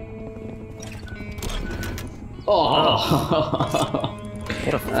 Oh,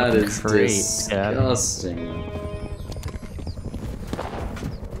 What a that fucking is creep, disgusting.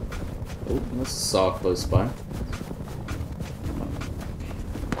 Oh, there's a saw close by.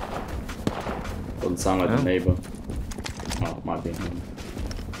 Doesn't sound like Oh. the neighbor. Oh, it might be him.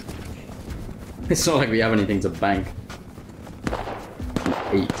 It's not like we have anything to bank.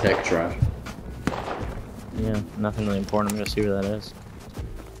 8 tech trash. Yeah, nothing really important. I'm gonna see where that is.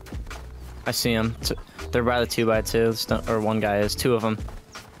 I see him. They're by the 2x2, or one guy is. 2 of them.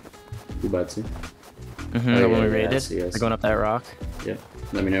 2x2. Mm-hmm, Oh, the yeah, one we yeah, I raided. see, I They're see. going up that rock. Yep.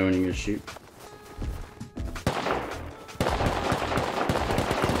 Let me know when you're gonna shoot.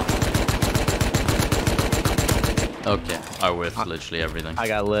 Okay, I whiffed literally everything. I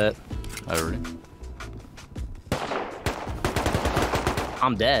got lit. Oh, really?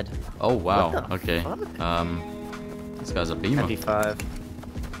 I'm dead. Oh, wow. What the Okay. fuck? This guy's a beamer. MP5.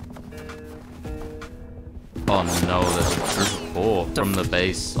 Oh no, there's a group of 4 from the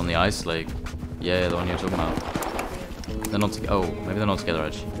base on the ice lake. Yeah, the one you're talking about. They're not together. Oh, maybe they're not together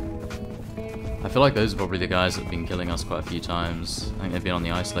actually. I feel like those are probably the guys that have been killing us quite a few times. I think they've been on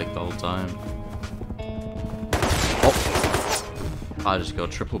the ice lake the whole time. Oh! I just got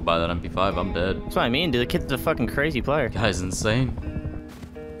tripled by that MP5. I'm dead. That's what I mean, dude. The kid's a fucking crazy player. Guy's insane.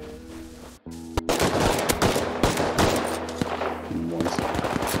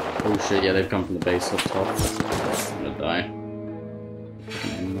 Oh shit, yeah, they've come from the base up top. I'm gonna die.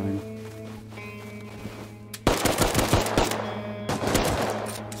 M9.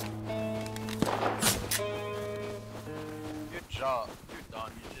 Good job, dude,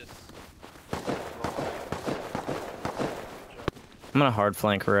 Don. You just. I'm gonna hard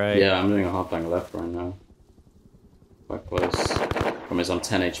flank right. Yeah, I'm doing a hard flank left right now. Quite close. Problem is I'm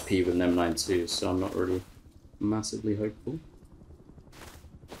 10 HP with an M9 too, so I'm not really massively hopeful.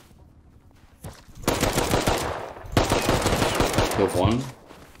 Killed one.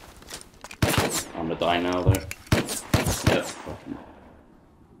 I'm gonna die now though. Yep. Fucking.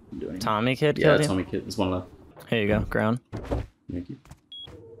 I'm doing it. Tommy kid Yeah, killed you? Tommy kid. There's one left. Here you go, ground. Thank you.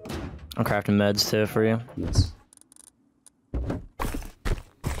 I'm crafting meds too for you. Yes.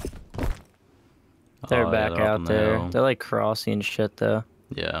 They're Oh, yeah, back they're up out on the there. hill. They're like crossing shit though.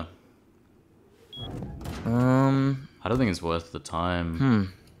 Yeah. I I don't think it's worth the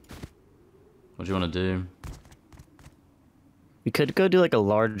time. What do you want to do? We could go do like a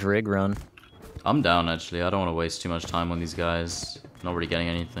large rig run. I'm down actually. I don't want to waste too much time on these guys. Not really getting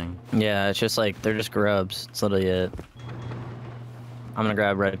anything. Yeah, it's just like they're just grubs. That's literally it. I'm gonna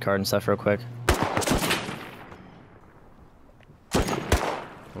grab red card and stuff real quick.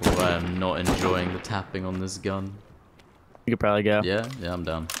 Oh, I am not enjoying the tapping on this gun. You could probably go. Yeah, I'm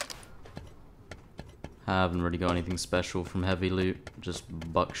down. Haven't really got anything special from heavy loot. Just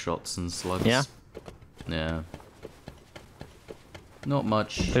buckshots and slugs. Yeah? Yeah. Not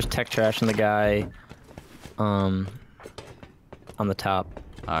much. There's tech trash in the guy, on the top.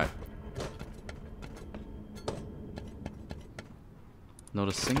 Alright. Not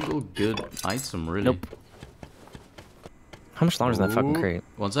a single good item, really. Nope. How much longer is that fucking Ooh, crate?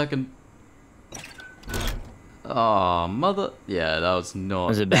 1 second. Oh, mother. Yeah, that was not.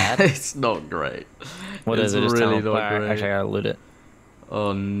 Was it bad? It's not great. What it's is it? Just tell really him. not Well, great. actually, I gotta loot it.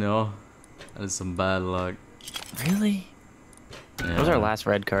 Oh no, that is some bad luck. Really? Yeah. That was our last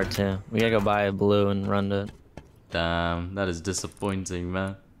red card too. We gotta go buy a blue and run to. Damn, that is disappointing,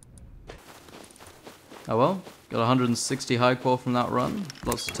 man. Oh well, got 160 high core from that run.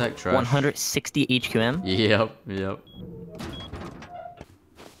 Lots of tech trash. 160 HQM. Yep.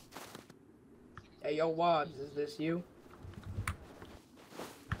 Hey, yo, Wobbs, is this you?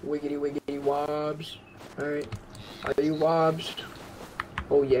 Wiggity wiggity Wobbs. Alright. Are you Wobbs?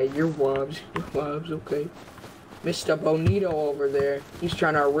 Oh, yeah, you're Wobbs. You're Wobbs, okay. Mr. Bonito over there, he's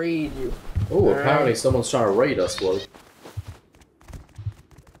trying to raid you. Oh, apparently someone's trying to raid us, Will.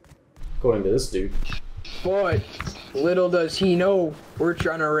 According to this dude. But, little does he know, we're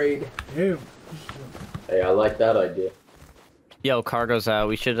trying to raid him. Hey, I like that idea. Yo, cargo's out.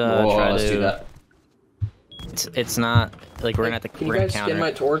 We should Whoa, try let's to. do that. It's not like we're gonna have to. Can you we're gonna guys counter. skin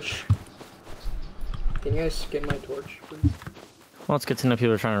my torch? Can you guys skin my torch, please? Well, it's good to know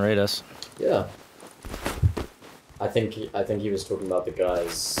people are trying to raid us. Yeah. I think he was talking about the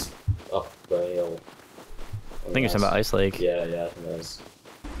guys up the hill. I think you're talking about Ice Lake. Yeah, I think that is.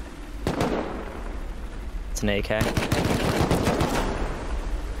 It's an AK.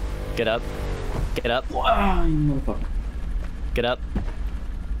 Get up. Get up. Wow, you motherfucker. Get up.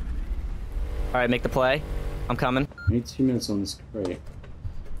 Alright, make the play. I'm coming. I need 2 minutes on this crate.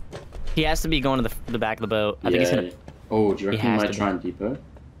 He has to be going to the back of the boat. I think he's gonna. Oh, do you reckon he has might to try and depot?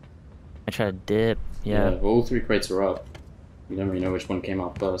 I try to dip. Yeah. All 3 crates are up. You don't really know which one came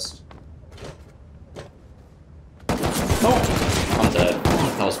out first. Oh! I'm dead.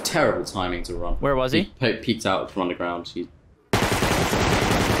 That was terrible timing to run. Where was he? He peeked out from underground. He...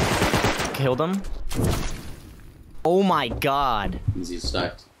 Killed him. Oh my god. Easy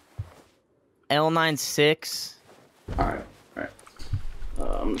stacked. L96. Alright. I'm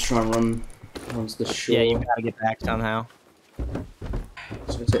gonna try and run onto the shore. Yeah, you gotta get back somehow.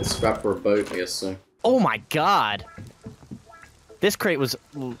 So I take scrap for a boat, I guess so. Oh my god. This crate was.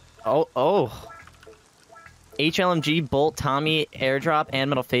 Oh. HLMG, Bolt, Tommy, airdrop, and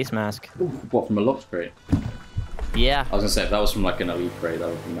metal face mask. Ooh, what, from a locked crate? Yeah. I was gonna say, if that was from like an elite crate, that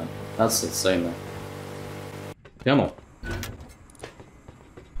would be mad. That's insane though. Come on.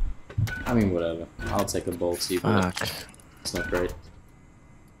 I mean, whatever. I'll take a bolt, see, but it's not great.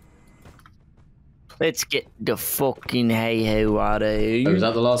 Let's get the fucking hey-ho out of here. Oh, was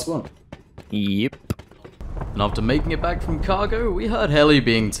that the last one? Yep. And after making it back from cargo, we heard heli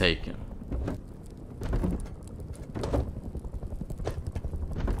being taken.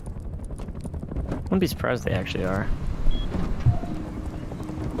 Wouldn't be surprised they actually are.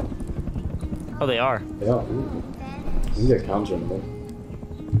 Oh, they are. Yeah. Ooh. You can get counter in there.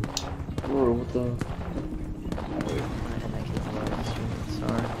 Bro, what the?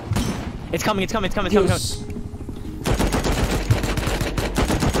 It's coming. Yes.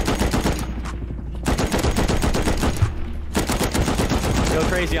 Go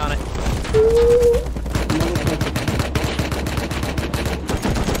crazy on it.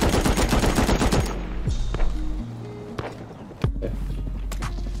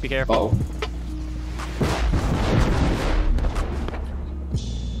 Be careful. Uh-oh.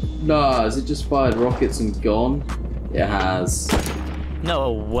 Nah, has it just fired rockets and gone? It has.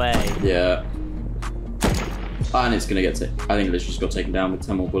 No way. Yeah. And it's gonna get taken. I think it just got taken down with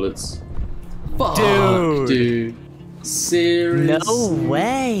 10 more bullets. Fuck, dude. Seriously? No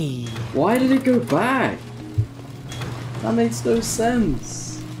way. Why did it go back? That makes no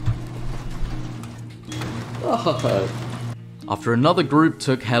sense. Fuck. After another group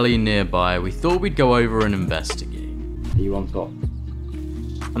took heli nearby, we thought we'd go over and investigate. Are you on top?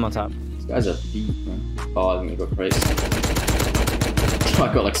 I'm on top. These guys are deep, man. Oh, I think they got crazy.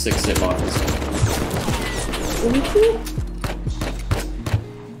 I got like 6 hit markers.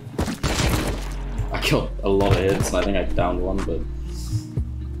 I killed a lot of hits, and I think I downed one, but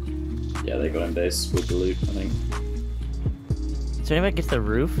yeah, they got in base with the loot, I think. Is there anybody get to the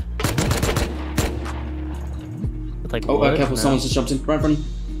roof? With, like, Oh, wood? careful! No. Someone's just jumped in. Run.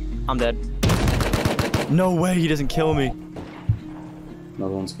 I'm dead. No way, he doesn't kill me.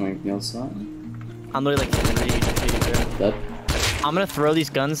 Another one's coming from the other side. I'm literally like 3 HP. Dead. I'm gonna throw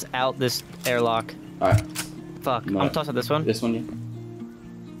these guns out this airlock. Alright. Fuck. No. I'm tossing this one. This one, yeah.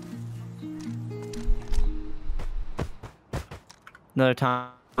 Another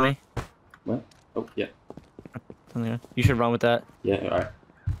Tommy. What? Oh, yeah. You should run with that. Yeah, alright.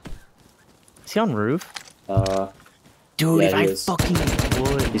 Is he on roof? yeah, Dude, if he I is. fucking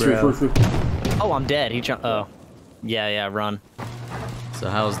would, He's bro. roof. Oh, I'm dead. He jumped. Oh. Yeah, run. So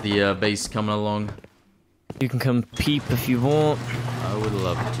how's the base coming along? You can come peep if you want. I would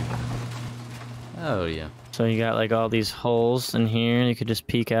love to. Oh yeah. So you got like all these holes in here you could just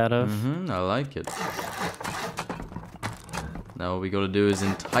peek out of. I like it. Now what we gotta do is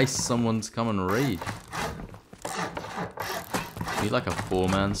entice someone to come and raid. Be like a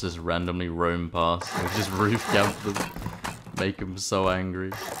 4-man just randomly roam past. We just roof camp them. Make them so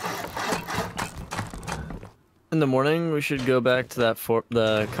angry. In the morning, we should go back to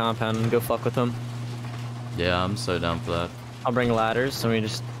the compound and go fuck with them. Yeah, I'm so down for that. I'll bring ladders so we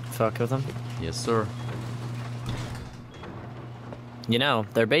just fuck with them. Yes, sir. You know,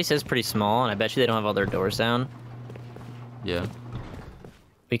 their base is pretty small, and I bet you they don't have all their doors down. Yeah.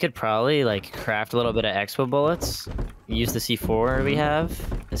 We could probably, like, craft a little bit of expo bullets, use the C4 we have,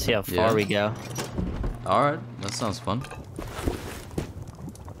 and see how far we go. Alright, that sounds fun.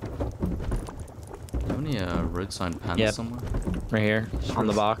 Do you have any road sign pants somewhere? Right here, on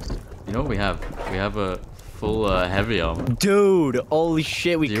the box. You know what we have? We have a full heavy armor. Dude, holy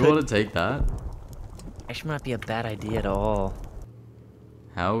shit, we could... Do you want to take that? Actually, might not be a bad idea at all.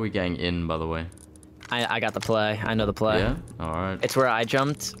 How are we getting in, by the way? I got the play. I know the play. Yeah? Alright. It's where I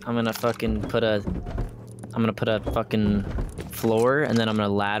jumped. I'm gonna fucking put a fucking floor, and then I'm gonna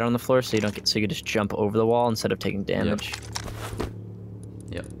ladder on the floor so you just jump over the wall instead of taking damage.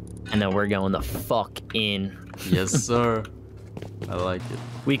 Yep. And then we're going the fuck in. Yes, sir. I like it.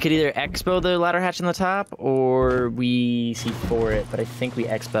 We could either expo the ladder hatch on the top, or we C4 it, but I think we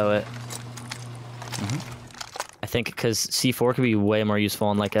expo it. I think because C4 could be way more useful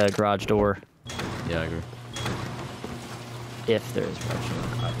on like a garage door. Yeah, I agree. If there is garage door,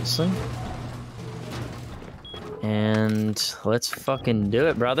 obviously. And let's fucking do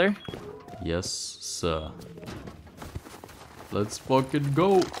it, brother. Yes, sir. Let's fucking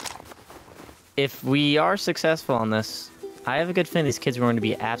go. If we are successful on this, I have a good feeling these kids are going to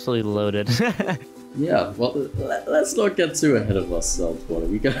be absolutely loaded. Yeah, well, let's not get too ahead of ourselves, buddy.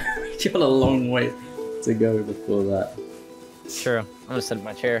 We got a long way to go before that. Sure, I'm gonna sit in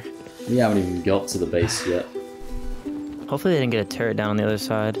my chair. We haven't even got to the base yet. Hopefully they didn't get a turret down on the other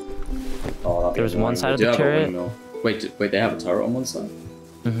side. Oh, There was one side of Do the you have a turret. windmill? Wait, they have a turret on one side?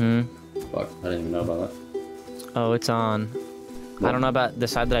 Mm-hmm. Fuck, I didn't even know about that. Oh, it's on. I don't know about the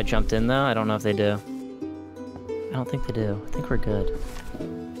side that I jumped in, though. I don't know if they do. I don't think they do. I think we're good.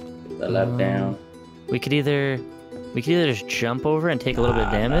 Get that ladder down. We could either just jump over and take a little bit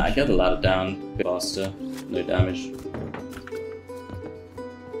of damage. I get the ladder down a bit faster. No damage.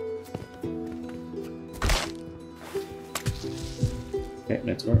 Okay,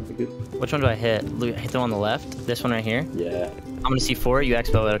 no turret, we're good. Which one do I hit? Hit the one on the left? This one right here? Yeah. I'm gonna C4 it, you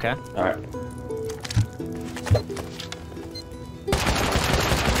expo it, okay? Alright.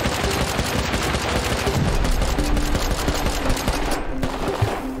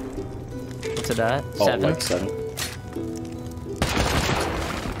 What's it at? Oh, 7? like 7.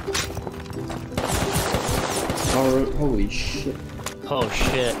 Oh, holy shit. Oh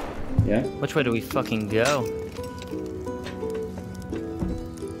shit. Yeah? Which way do we fucking go?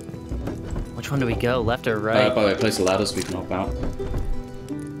 Which one do we go? Left or right? By the way, place the ladder so we can hop out.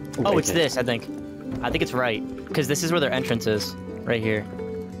 Oh, it's this, I think. I think it's right. Because this is where their entrance is. Right here.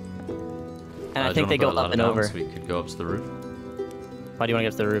 And I think they go up and over. So we could go up to the roof. Why do you want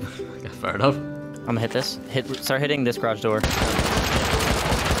to get up to the roof? Yeah, fair enough. I'm gonna hit this. Start hitting this garage door.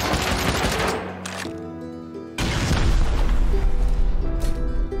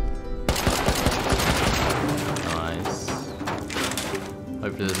 Nice.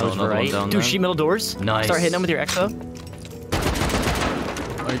 Hopefully there's That not was another one right. down Dude, there. sheet metal doors. Nice. Start hitting them with your exo.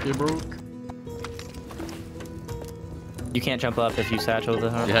 Thank you, bro. You can't jump up if you satchel the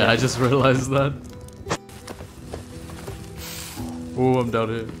heart. Yeah, I just realized that. Oh, I'm down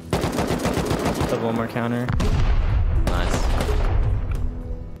here. Have one more counter. Nice.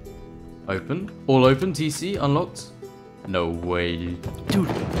 Open. All open. TC unlocked. No way. Dude,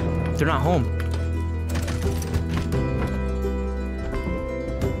 they're not home.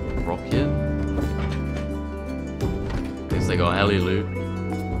 Rocket. Guess they got heli loot.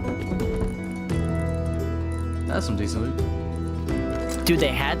 That's some decent loot. Dude, they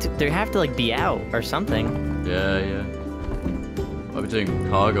have to like be out or something. Yeah, yeah. Might be doing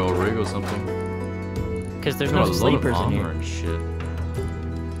cargo or rig or something. Because there's Got no a lot of sleepers in armor here. and shit.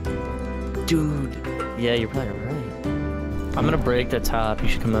 Dude. Yeah, you're probably right. I'm gonna break the top. You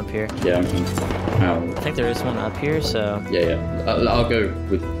should come up here. Yeah, I'm I think there is one up here, so. Yeah, yeah. I'll go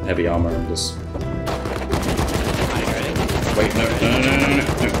with heavy armor and just. Wait, no,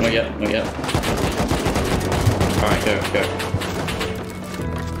 not yet, not yet. Alright, go.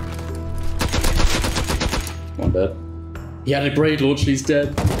 One dead. He had a braid launch, he's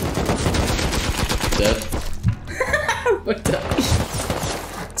dead. Dead. What the?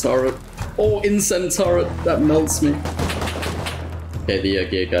 Turret. Oh, incense turret. That melts me. Okay, the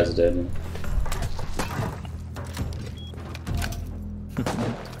gear guys are dead now.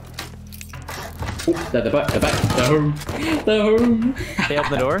 Oh, they're back. They're back. They're home. They're home. They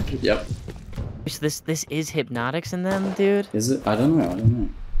open the door? Yep. This is Hypnotics in them, dude? Is it? I don't know.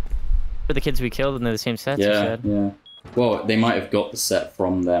 For the kids we killed and they're the same sets, you Yeah, said? yeah. Well, they might have got the set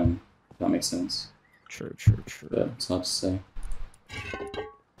from them. If that makes sense. True. But it's hard to say.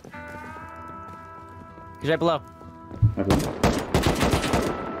 He's right below.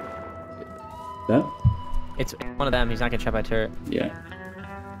 That? It's one of them. He's not getting shot by a turret. Yeah.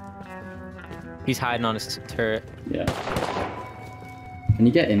 He's hiding on his turret. Yeah. Can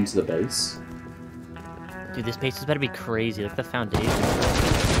you get into the base? Dude, this base is better be crazy. Like the foundation.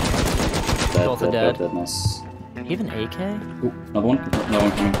 Dead, Both are dead. Nice. Do you have an AK? Oh, another one. Another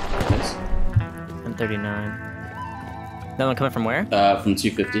one coming. Yes. I'm 39. That one coming from where? From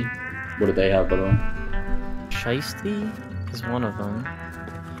 250. What did they have, by the way? Shiesty is one of them.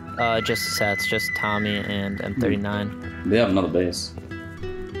 Just sets, just Tommy and M39. They have another base.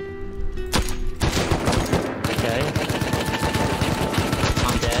 Okay.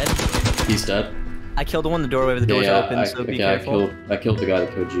 I'm dead. He's dead. I killed the one in the doorway, but the door's open, so be careful. I killed the guy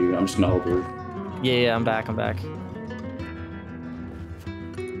that killed you. I'm just gonna hold the roof. Yeah, I'm back.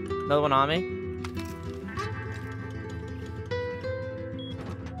 Another one on me.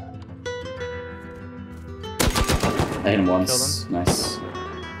 I hit him once. Nice.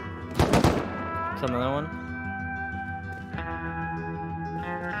 Kill another one.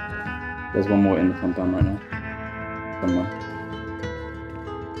 There's one more in the compound right now. Somewhere.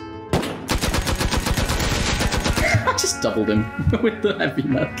 I just doubled him with the heavy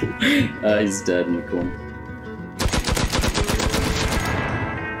metal. He's dead in the corner.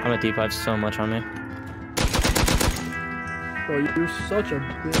 I'm at deep. I have so much on me. Bro, you're such a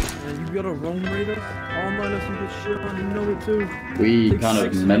bitch, man. You gotta roam raid us, online us, and get shit on. You know it too. We Takes kind of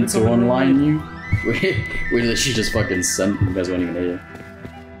 6 meant minutes to to roam online raid. you. We literally just fucking sent. You guys weren't even here.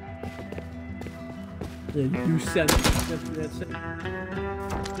 Yeah, you sent that's it.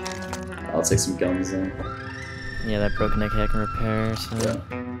 I'll take some guns then. Yeah, that broken AK I can repair. So.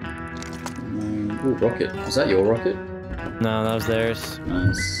 Ooh, rocket. Is that your rocket? No, that was theirs.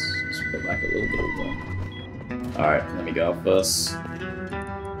 Nice. Let's go back a little bit of that. Alright, let me go up first.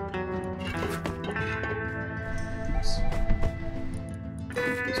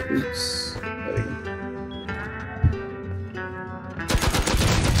 These boots. There we go.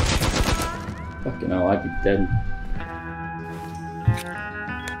 Fucking hell, I'd be dead.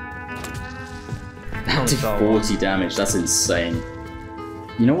 That did 40 damage, that's insane.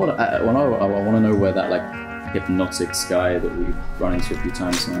 You know what, I want to know where that, like, Hypnotics guy that we've run into a few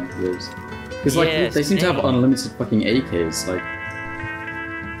times now lives. Because, like, Yeah, they seem to have same. unlimited fucking AKs, like...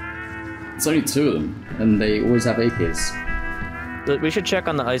 It's only 2 of them, and they always have AKs. Look, we should check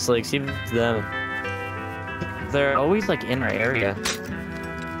on the ice lakes, see if it's them. They're always, like, in our area.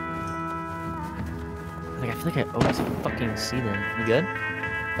 Like, I feel like I always fucking see them. You good?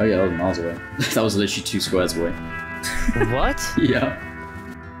 Oh yeah, that was miles away. That was literally 2 squares away. What? Yeah.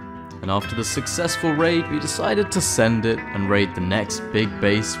 And after the successful raid, we decided to send it and raid the next big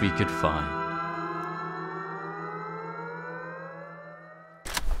base we could find.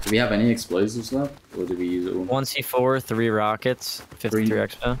 Do we have any explosives left? Or did we use it all? 1 C4, 3 rockets, 53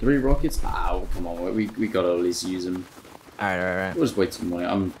 expo. 3 rockets? Ah, well, come on, we gotta at least use them. Alright. We'll just wait till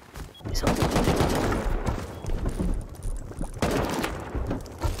morning.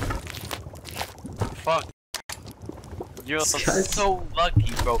 Fuck. You're Guys. so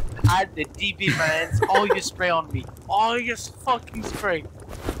lucky, bro. I had the DB fans, all you spray on me. All you fucking spray.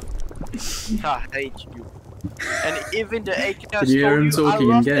 I hate you. And even the AK Did you hear him talking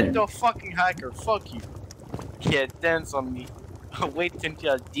in I game? into a fucking hacker. Fuck you. Yeah, dance on me. Wait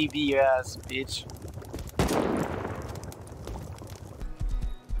until I DB your ass, bitch.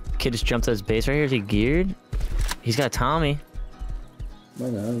 Kid just jumped to his base right here. Is he geared? He's got a Tommy. Where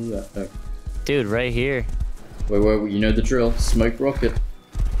the hell is that? Oh. Dude, right here. Wait, you know the drill. Smoke rocket.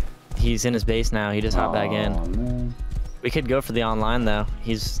 He's in his base now. He just hopped back in. Aw, man. We could go for the online though.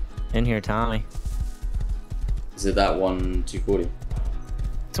 He's in here, Tommy. Is it that one 240?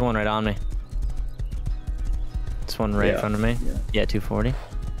 It's the one right on me. It's one right in front of me. Yeah. Yeah, 240. I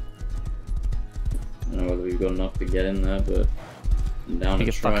don't know whether we've got enough to get in there, but I'm down You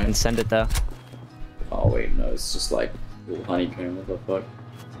to could try. fucking send it though. Oh wait, no, it's just like little honeycomb. What the fuck?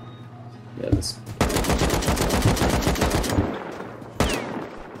 Yeah, this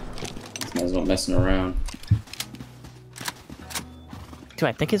man's not messing around. Dude,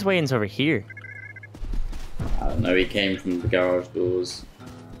 I think his way in's over here. I No, he came from the garage doors.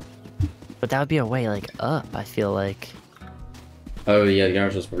 But that would be a way like up. I feel like. Oh yeah, the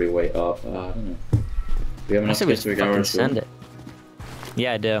garage door's probably way up. I don't know. Do we have enough I say we space just for a fucking garage door? send it.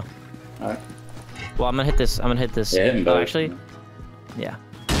 Yeah, I do. Alright. Well, I'm gonna hit this. I'm gonna hit this. Yeah, hit 'em Oh, both. actually, yeah.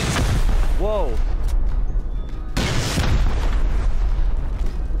 Whoa.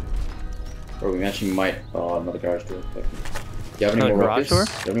 Bro, we actually might. Oh, another garage door. Okay. Do you have any Another more garage rockets? door?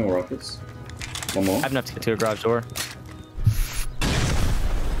 Do you have any more rockets? One more? I have enough to get to a garage door.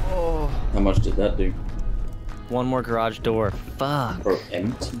 How much did that do? One more garage door. Fuck. Bro,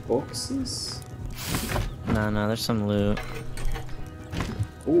 empty boxes? No, there's some loot.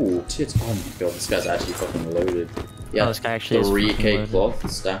 Ooh, tits. Oh my god, this guy's actually fucking loaded. Yeah, Oh, this guy actually is 3k fucking loaded. cloth, a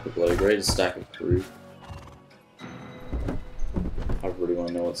stack of low grade, a stack of proof. I really want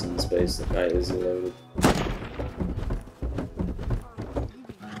to know what's in the space. The guy is loaded.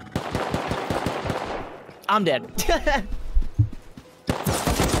 I'm dead.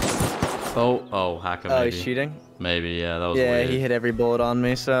 Oh, hacker maybe. Oh, he's shooting? Maybe, yeah, that was Yeah, weird. he hit every bullet on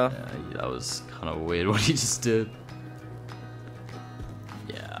me, so. Yeah, that was kind of weird what he just did.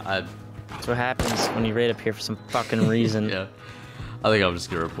 Yeah, That's what happens when you raid up here for some fucking reason. yeah. I think I'm just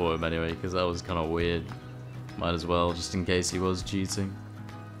gonna report him anyway, because that was kind of weird. Might as well, just in case he was cheating.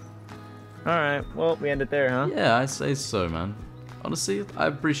 Alright, well, we end it there, huh? Yeah, I say so, man. Honestly, I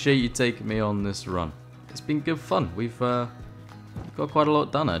appreciate you taking me on this run. It's been good fun. We've got quite a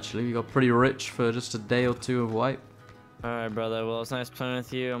lot done, actually. We got pretty rich for just a day or two of wipe. Alright, brother. Well, it's nice playing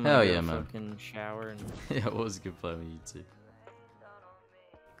with you. I'm Hell gonna yeah, go man. fucking shower and... Yeah, it was good playing with you too.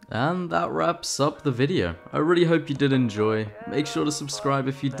 And that wraps up the video. I really hope you did enjoy. Make sure to subscribe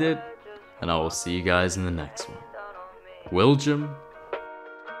if you did. And I will see you guys in the next one. WILLJUM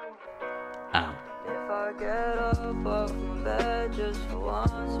out. If I get up off my bed just for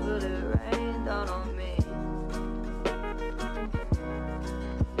once, will it rain down on me?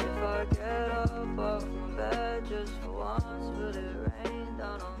 If I get up off my bed just for once, will it rain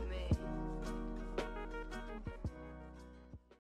down on me?